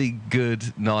really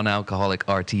good non-alcoholic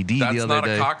RTD the other day. That's not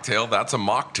a cocktail. That's a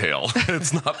mocktail.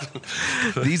 It's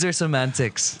not. These are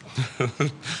semantics.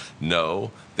 No,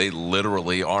 they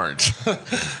literally aren't.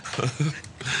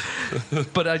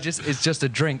 But it's just a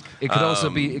drink. It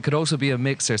could also be a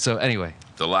mixer. So anyway,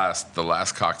 the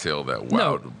last cocktail that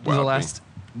wowed the last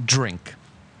drink.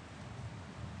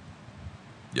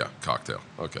 Yeah, cocktail.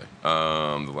 Okay.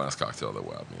 The last cocktail that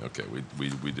wowed me. Okay,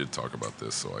 we did talk about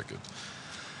this, so I could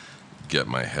get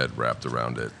my head wrapped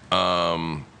around it.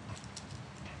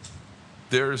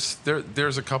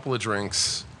 There's a couple of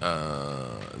drinks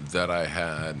that I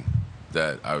had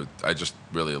that I just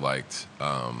really liked.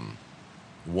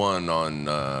 One on,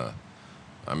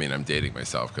 I'm dating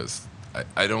myself because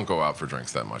I don't go out for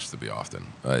drinks that much to be honest.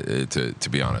 I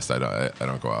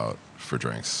don't go out for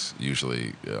drinks.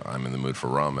 Usually I'm in the mood for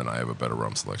rum, and I have a better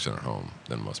rum selection at home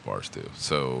than most bars do.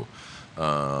 So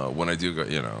when I do go,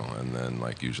 and then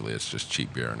like usually it's just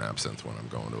cheap beer and absinthe when I'm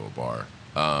going to a bar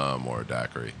or a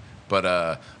daiquiri. But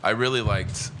I really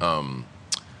liked,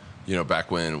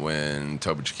 back when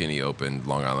Toby Cicchini opened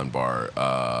Long Island Bar,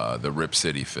 the Rip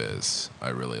City Fizz I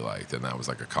really liked, and that was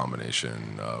like a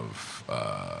combination of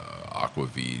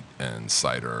aquavit and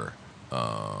cider.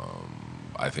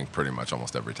 I think pretty much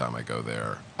almost every time I go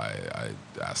there, I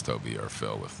ask Toby or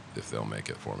Phil if they'll make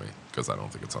it for me, because I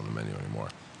don't think it's on the menu anymore.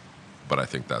 But I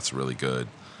think that's really good.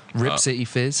 Rip City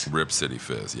Fizz? Rip City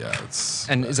Fizz, yeah.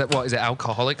 Is it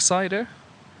alcoholic cider?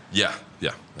 Yeah,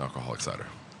 alcoholic cider.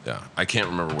 Yeah, I can't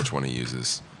remember which one he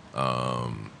uses.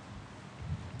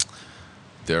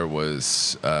 There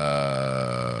was,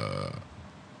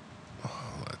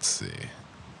 let's see.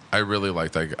 I really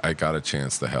liked, I got a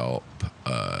chance to help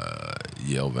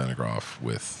Yale Vanegroff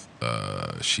with,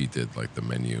 she did like the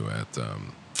menu at,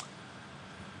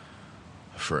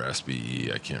 for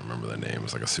SBE, I can't remember the name. It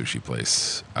was like a sushi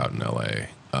place out in LA.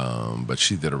 But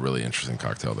she did a really interesting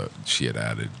cocktail that she had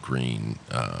added green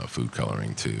food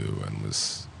coloring to, and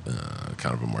was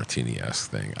kind of a martini-esque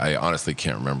thing. I honestly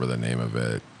can't remember the name of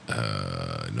it.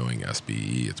 Knowing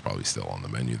SBE, it's probably still on the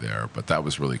menu there, but that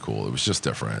was really cool. It was just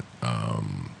different.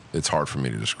 It's hard for me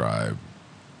to describe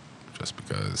just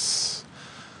because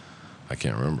I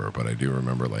can't remember, but I do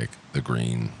remember like the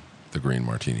green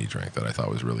martini drink that I thought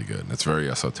was really good. And it's very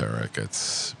esoteric.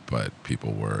 But it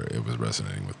was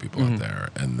resonating with people out there.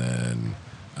 And then,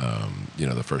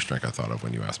 the first drink I thought of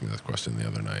when you asked me this question the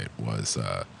other night was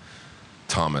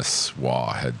Thomas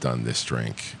Waugh had done this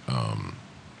drink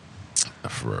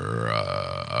for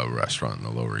a restaurant in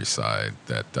the Lower East Side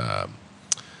that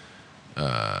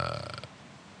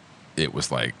it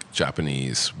was like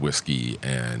Japanese whiskey,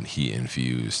 and he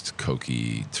infused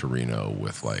Koki Torino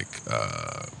with like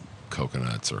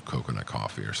coconuts or coconut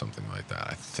coffee or something like that.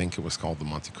 I think it was called the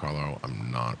Monte Carlo. I'm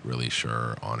not really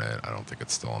sure on it. I don't think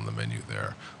it's still on the menu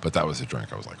there. But that was a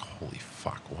drink I was like, holy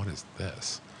fuck, what is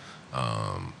this?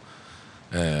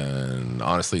 And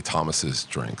honestly, Thomas's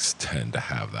drinks tend to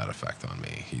have that effect on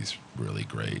me. He's really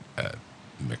great at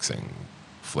mixing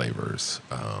flavors.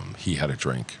 He had a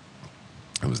drink,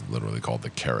 it was literally called the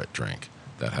carrot drink,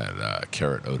 that had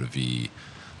carrot eau de vie,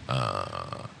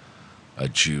 a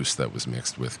juice that was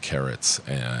mixed with carrots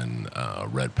and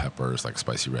red peppers, like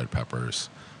spicy red peppers,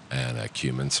 and a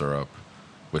cumin syrup.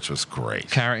 which was great.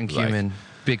 Carrot and Like, cumin,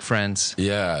 big friends.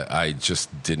 yeah, I just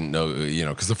didn't know,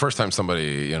 because the first time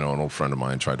somebody, an old friend of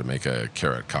mine tried to make a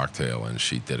carrot cocktail, and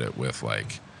she did it with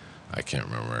like, I can't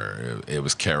remember, it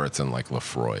was carrots and like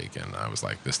Lafroig, and I was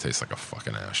like, this tastes like a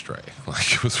fucking ashtray.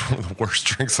 Like, it was one of the worst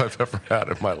drinks I've ever had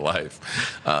in my life.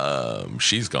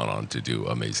 She's gone on to do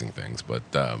amazing things, but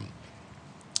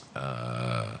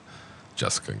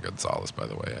Jessica Gonzalez, by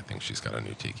the way, I think she's got a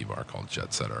new tiki bar called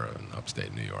Jet Setter in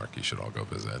upstate New York. You should all go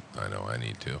visit. I know I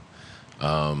need to.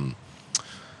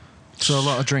 So a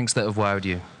lot of drinks that have wowed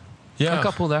you. Yeah, A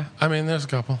couple there. I mean, there's a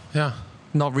couple. Yeah,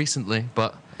 Not recently,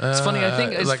 but it's funny. I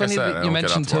think it's like I funny said, I that you don't get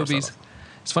mentioned out to bars that Toby's. often.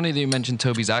 It's funny that you mentioned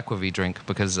Toby's Aquavit drink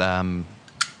because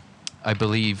I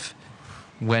believe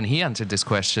when he answered this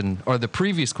question or the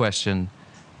previous question,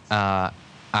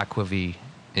 Aquavit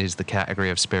is the category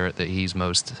of spirit that he's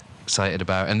most excited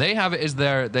about, and they have it as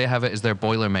their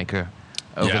Boilermaker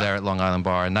over Yeah. there at Long Island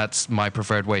Bar, and that's my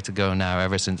preferred way to go now.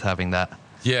 Ever since having that,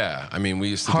 Yeah, I mean, we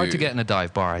used to hard do, to get in a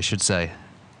dive bar, I should say.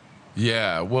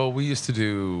 Yeah, well, we used to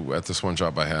do at this one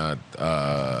job I had.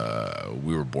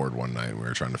 We were bored one night, and we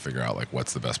were trying to figure out like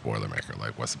what's the best Boilermaker,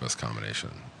 like what's the best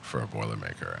combination for a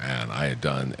Boilermaker. And I had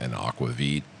done an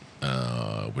Aquavit,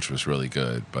 which was really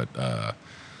good, but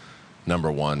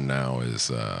number one now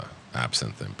is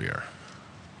absinthe and beer.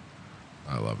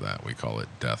 I love that. We call it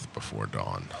Death Before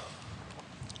Dawn.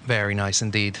 Very nice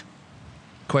indeed.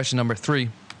 Question number 3.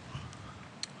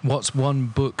 What's one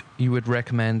book you would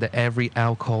recommend that every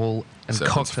alcohol and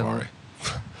Seven cocktail Safari.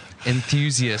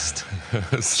 enthusiast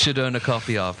should own a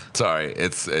copy of? Sorry,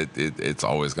 it's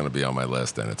always going to be on my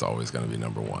list, and it's always going to be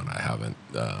number one. I haven't.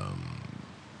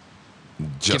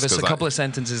 Just Give us a 'cause couple of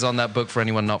sentences on that book for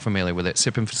anyone not familiar with it.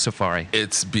 Sipping Safari.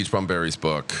 It's Beach Bum Berry's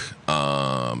book.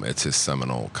 It's his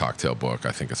seminal cocktail book.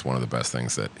 I think it's one of the best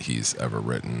things that he's ever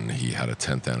written. He had a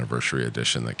 10th anniversary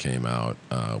edition that came out,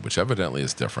 which evidently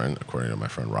is different, according to my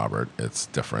friend Robert. It's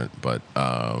different, but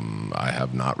I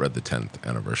have not read the 10th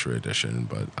anniversary edition,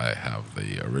 but I have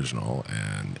the original,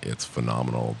 and it's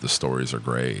phenomenal. The stories are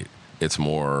great. It's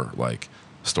more like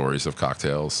stories of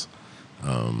cocktails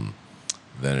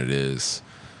than it is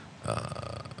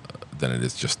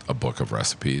just a book of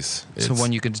recipes. So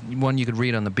one you could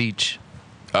read on the beach.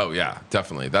 Oh yeah,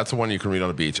 definitely. That's the one you can read on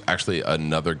the beach. Actually,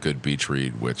 another good beach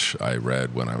read, which I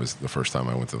read when I was the first time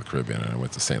I went to the Caribbean and I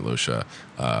went to St. Lucia,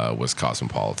 was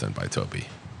Cosmopolitan by Toby.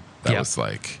 That was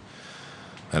like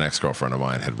an ex-girlfriend of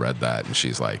mine had read that, and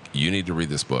she's like, "You need to read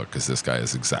this book because this guy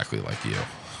is exactly like you."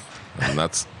 And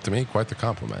that's to me quite the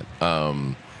compliment.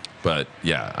 But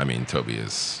yeah, I mean, Toby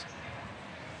is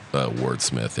a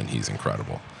wordsmith, and he's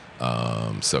incredible.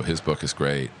 So his book is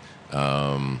great.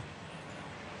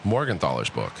 Morgenthaler's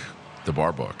book, the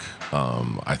bar book,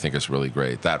 I think is really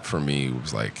great. That for me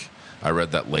was like, I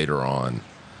read that later on,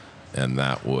 and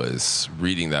that was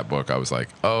reading that book. I was like,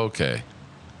 oh, okay,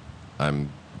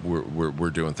 we're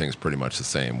doing things pretty much the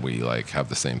same. We like have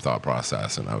the same thought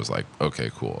process, and I was like, okay,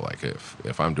 cool. Like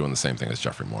if I'm doing the same thing as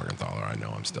Jeffrey Morgenthaler, I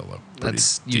know I'm still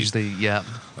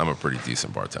I'm a pretty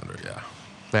decent bartender. Yeah.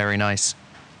 Very nice.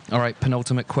 All right,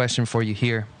 penultimate question for you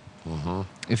here. Mm-hmm.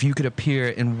 If you could appear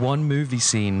in one movie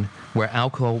scene where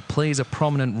alcohol plays a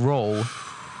prominent role,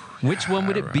 which one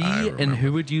would it be, and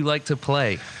who would you like to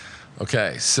play?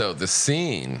 Okay, so the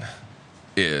scene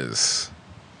is,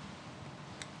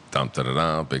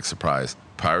 big surprise,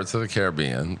 Pirates of the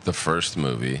Caribbean, the first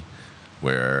movie,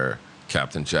 where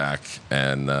Captain Jack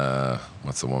and,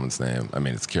 what's the woman's name? I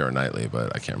mean, it's Keira Knightley,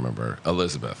 but I can't remember.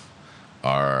 Elizabeth.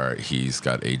 He's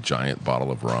got a giant bottle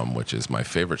of rum, which is my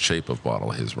favorite shape of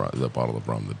bottle. The bottle of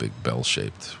rum, the big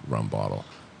bell-shaped rum bottle.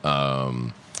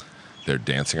 They're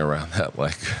dancing around that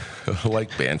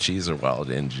like banshees or wild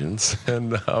Indians,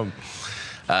 and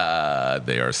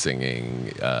they are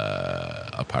singing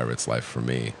 "A Pirate's Life for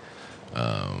Me."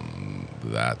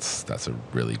 That's a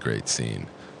really great scene.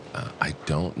 I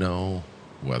don't know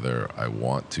whether I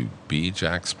want to be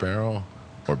Jack Sparrow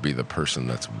or be the person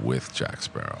that's with Jack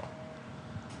Sparrow.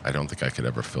 I don't think I could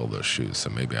ever fill those shoes, so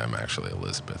maybe I'm actually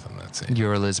Elizabeth in that scene.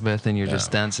 You're Elizabeth, and you're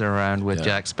just dancing around with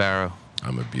Jack Sparrow.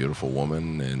 I'm a beautiful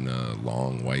woman in a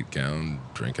long white gown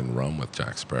drinking rum with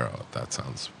Jack Sparrow. That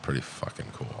sounds pretty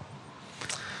fucking cool.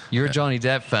 You're a Johnny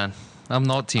Depp fan. I'm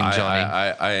not Team Johnny.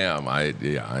 I am.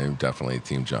 I'm definitely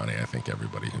Team Johnny. I think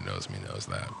everybody who knows me knows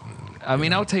that. I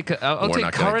mean, I'll take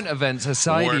current events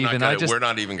aside. We're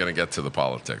not even going to get to the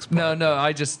politics part. No.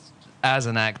 I just, as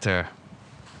an actor,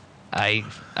 I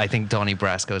think Donnie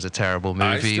Brasco is a terrible movie.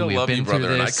 I still We've love been you, through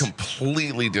brother, and I this.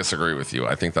 completely disagree with you.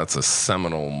 I think that's a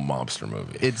seminal mobster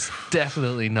movie. It's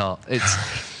definitely not.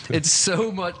 It's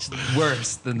so much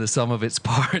worse than the sum of its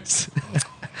parts.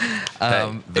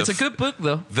 It's a good book,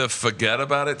 though. The forget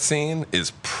about it scene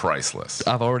is priceless.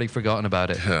 I've already forgotten about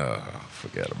it.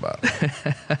 Forget about it.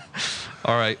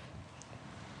 All right.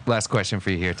 Last question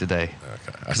for you here today.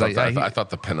 Okay. I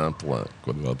thought the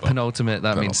Penultimate,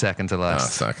 that means second to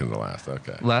last. Second to last,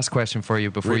 okay. Last question for you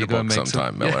before Read you a go and book make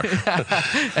sometime, Miller.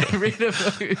 Read a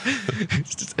book.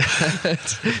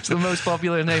 It's the most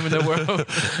popular name in the world.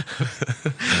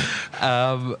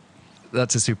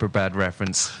 That's a super bad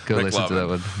reference. Go listen to that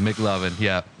one. McLovin,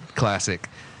 yeah, classic.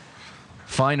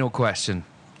 Final question.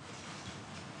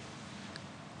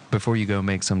 Before you go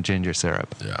make some ginger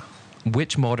syrup. Yeah.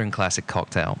 Which modern classic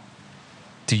cocktail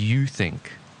do you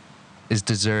think is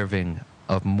deserving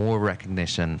of more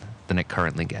recognition than it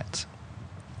currently gets?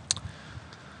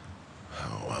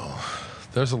 Oh, well,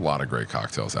 there's a lot of great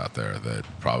cocktails out there that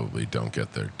probably don't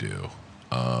get their due.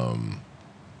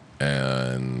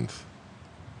 And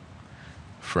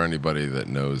for anybody that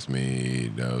knows me,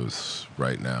 knows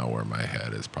right now where my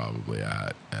head is probably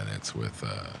at, and it's with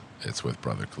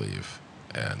Brother Cleve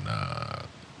and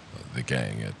the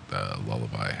gang at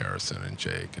Lullaby, Harrison and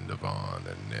Jake and Devon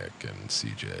and Nick and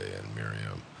CJ and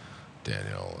Miriam,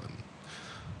 Daniel and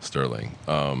Sterling.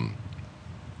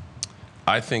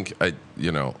 I think I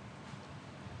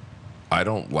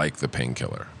don't like the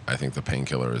Painkiller. I think the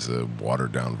Painkiller is a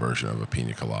watered down version of a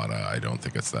pina colada. I don't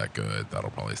think it's that good.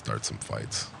 That'll probably start some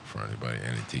fights for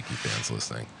any tiki fans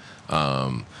listening.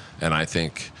 And I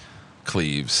think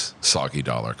Cleve's Soggy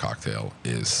Dollar cocktail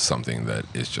is something that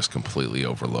is just completely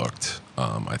overlooked.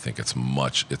 I think it's a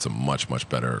much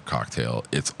better cocktail.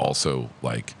 It's also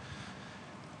like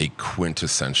a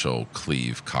quintessential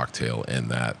Cleve cocktail in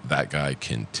that guy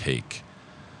can take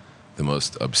the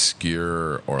most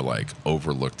obscure or like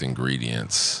overlooked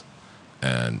ingredients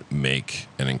and make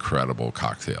an incredible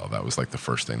cocktail. That was like the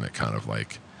first thing that kind of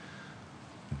like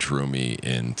drew me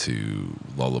into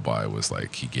Lullaby. Was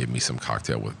like he gave me some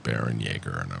cocktail with Baron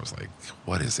Jaeger, and I was like,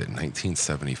 what is it,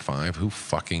 1975? Who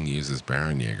fucking uses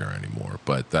Baron Jaeger anymore?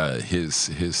 But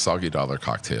his Soggy Dollar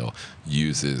cocktail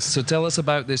uses... So tell us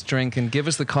about this drink and give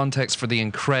us the context for the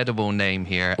incredible name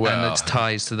here and its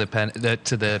ties to the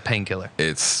Painkiller.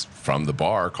 It's from the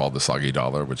bar called the Soggy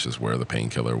Dollar, which is where the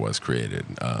Painkiller was created,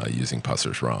 using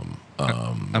Pusser's rum.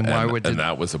 And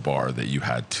that was a bar that you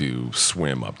had to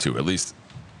swim up to, at least...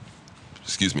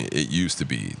 Excuse me, it used to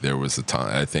be. There was a time,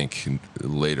 I think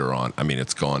later on, I mean,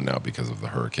 it's gone now because of the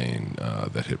hurricane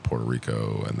that hit Puerto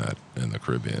Rico and the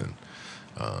Caribbean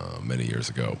many years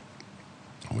ago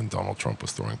when Donald Trump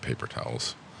was throwing paper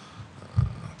towels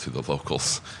to the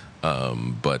locals.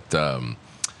 But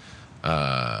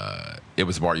it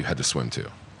was a bar you had to swim to.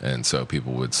 And so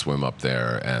people would swim up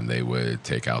there and they would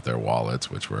take out their wallets,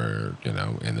 which were,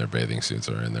 in their bathing suits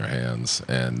or in their hands,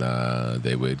 and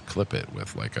they would clip it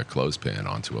with like a clothespin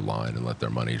onto a line and let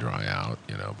their money dry out,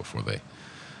 before they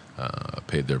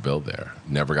paid their bill there.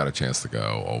 Never got a chance to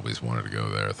go, always wanted to go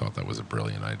there. Thought that was a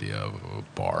brilliant idea of a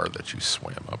bar that you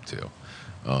swam up to.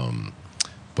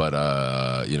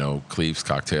 But Cleve's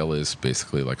cocktail is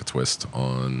basically like a twist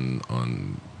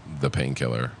on the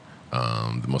Painkiller.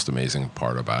 The most amazing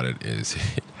part about it is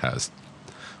it has,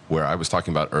 where I was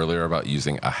talking about earlier about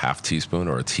using a half teaspoon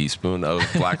or a teaspoon of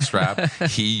blackstrap,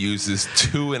 he uses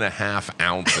 2.5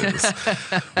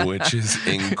 ounces, which is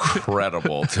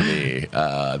incredible to me.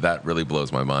 That really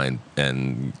blows my mind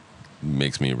and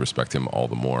makes me respect him all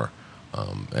the more,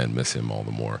 and miss him all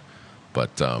the more.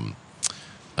 But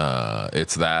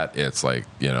it's like,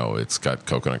 it's got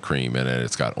coconut cream in it.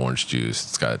 It's got orange juice.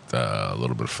 It's got a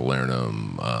little bit of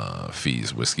falernum,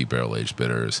 Fees whiskey barrel-aged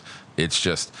bitters.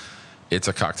 It's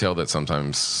a cocktail that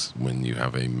sometimes when you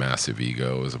have a massive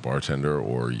ego as a bartender,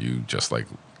 or you just like,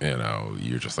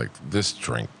 you're just like, this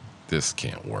drink, this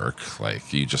can't work.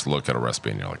 Like, you just look at a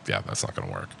recipe and you're like, yeah, that's not going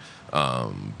to work.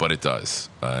 But it does.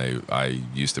 I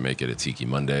used to make it at Tiki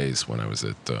Mondays when I was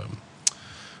at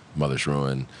Mother's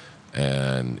Ruin.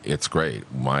 And it's great.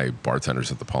 My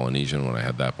bartenders at the Polynesian, when I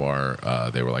had that bar,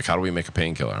 they were like, how do we make a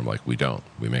Painkiller? I'm like, we don't.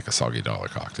 We make a Soggy Dollar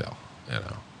cocktail,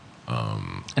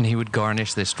 And he would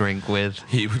garnish this drink with?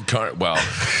 He would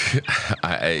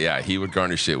he would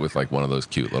garnish it with like one of those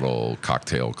cute little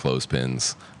cocktail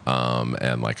clothespins,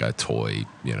 and like a toy,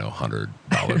 $100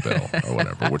 bill or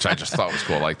whatever, which I just thought was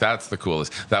cool. Like, that's the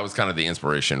coolest. That was kind of the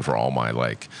inspiration for all my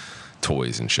like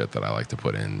toys and shit that I like to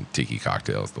put in tiki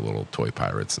cocktails, the little toy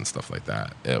pirates and stuff like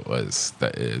that. It was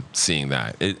seeing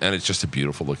that, and it's just a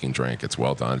beautiful looking drink. It's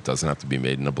well done. It doesn't have to be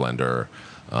made in a blender.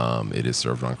 It is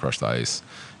served on crushed ice.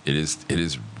 It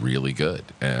is really good.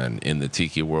 And in the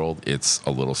tiki world, it's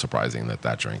a little surprising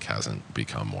that drink hasn't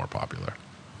become more popular.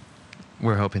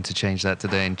 We're hoping to change that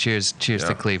today. And cheers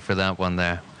to Cleve for that one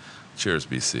there. Cheers,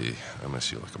 BC. I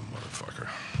miss you like a motherfucker.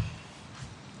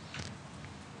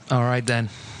 All right then.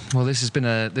 Well, this has been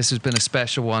a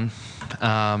special one.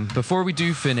 Before we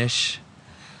do finish,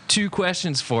 2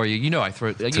 questions for you. You know I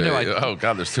throw. Oh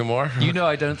God, there's 2 more. You know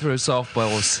I don't throw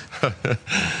softballs.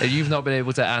 You've not been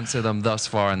able to answer them thus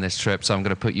far on this trip, so I'm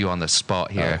going to put you on the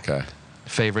spot here. Okay.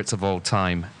 Favorites of all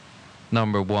time.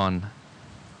 Number 1,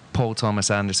 Paul Thomas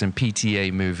Anderson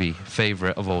PTA movie.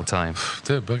 Favorite of all time.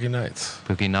 Dude, Boogie Nights.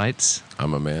 Boogie Nights.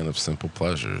 I'm a man of simple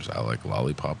pleasures. I like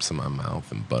lollipops in my mouth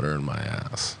and butter in my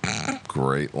ass.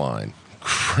 Great line.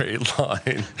 Great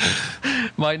line.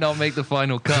 Might not make the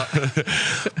final cut.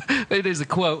 It is a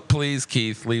quote. Please,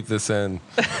 Keith, leave this in.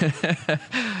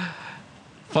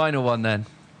 Final one then.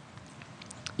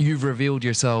 You've revealed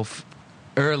yourself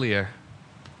earlier,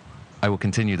 I will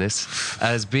continue this,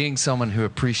 as being someone who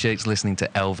appreciates listening to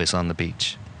Elvis on the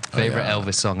beach. Favorite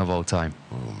Elvis song of all time?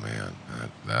 Oh, man.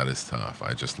 That is tough.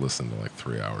 I just listened to like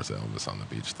 3 hours of Elvis on the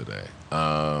beach today.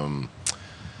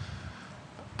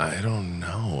 I don't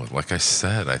know. Like I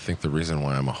said, I think the reason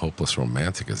why I'm a hopeless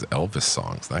romantic is Elvis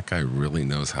songs. That guy really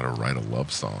knows how to write a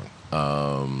love song.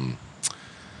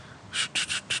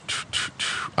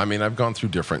 I mean, I've gone through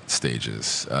different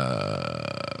stages.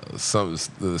 The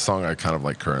song I kind of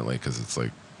like currently, because it's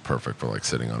like perfect for like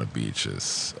sitting on a beach,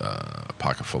 is A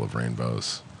Pocket Full of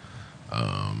Rainbows.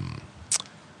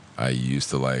 I used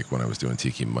to like, when I was doing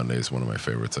Tiki Mondays, one of my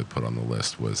favorites I put on the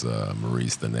list was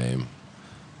Marie's the Name.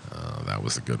 That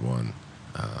was a good one.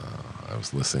 I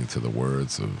was listening to the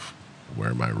words of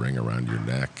Wear My Ring Around Your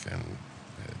Neck, and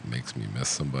it makes me miss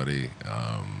somebody.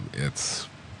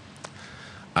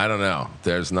 I don't know.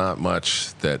 There's not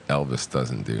much that Elvis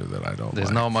doesn't do that I don't There's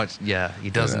like. not much, yeah, he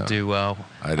doesn't do well.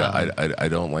 I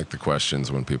don't like the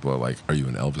questions when people are like, are you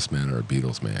an Elvis man or a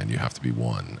Beatles man? You have to be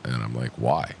one. And I'm like,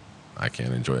 why? I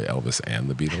can't enjoy Elvis and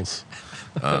the Beatles.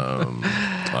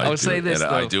 I would say this, though.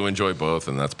 I do enjoy both,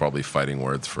 and that's probably fighting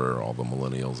words for all the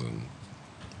millennials and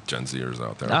Gen Zers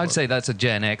out there. I would say that's a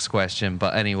Gen X question,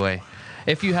 but anyway.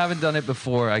 If you haven't done it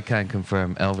before, I can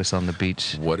confirm Elvis on the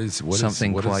Beach. What is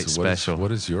special.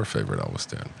 What is your favorite Elvis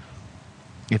tune?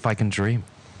 If I Can Dream.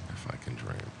 If I Can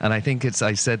Dream. And I think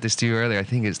I said this to you earlier, I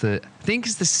think it's the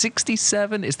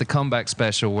 67, it's the comeback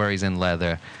special where he's in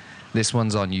leather. This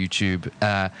one's on YouTube.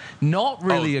 Not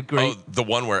really a great... Oh, the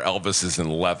one where Elvis is in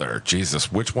leather. Jesus,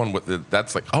 which one?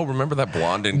 That's like... Oh, remember that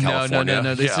blonde in California?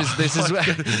 No. This is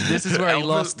where he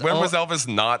lost... When was Elvis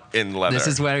not in leather? This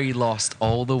is where he lost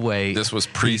all the weight. This was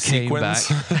pre-sequence?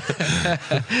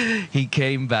 He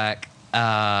came back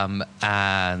and...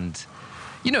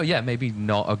 maybe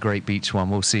not a great beach one.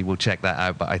 We'll see. We'll check that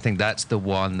out. But I think that's the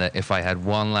one that if I had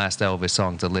one last Elvis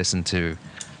song to listen to,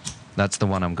 that's the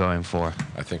one I'm going for.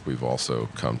 I think we've also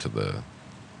come to the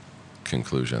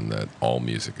conclusion that all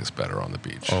music is better on the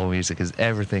beach. All music is,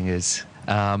 everything is.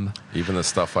 Even the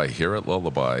stuff I hear at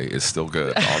Lullaby is still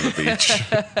good on the beach.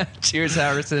 Cheers,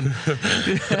 Harrison.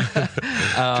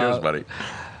 Cheers, buddy.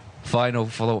 Final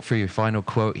follow-up for you. Final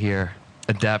quote here.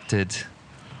 Adapted.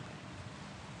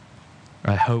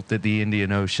 I hope that the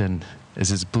Indian Ocean is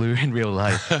as blue in real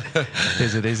life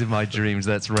as it is in my dreams.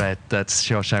 That's red. That's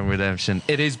Shawshank Redemption.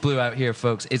 It is blue out here,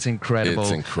 folks. It's incredible.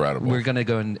 It's incredible. We're going to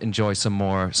go and enjoy some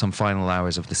final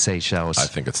hours of the Seychelles. I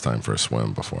think it's time for a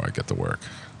swim before I get to work.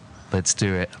 Let's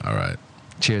do it. All right.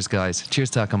 Cheers, guys. Cheers,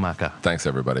 Takamaka. Thanks,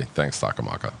 everybody. Thanks,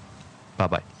 Takamaka.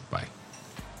 Bye-bye.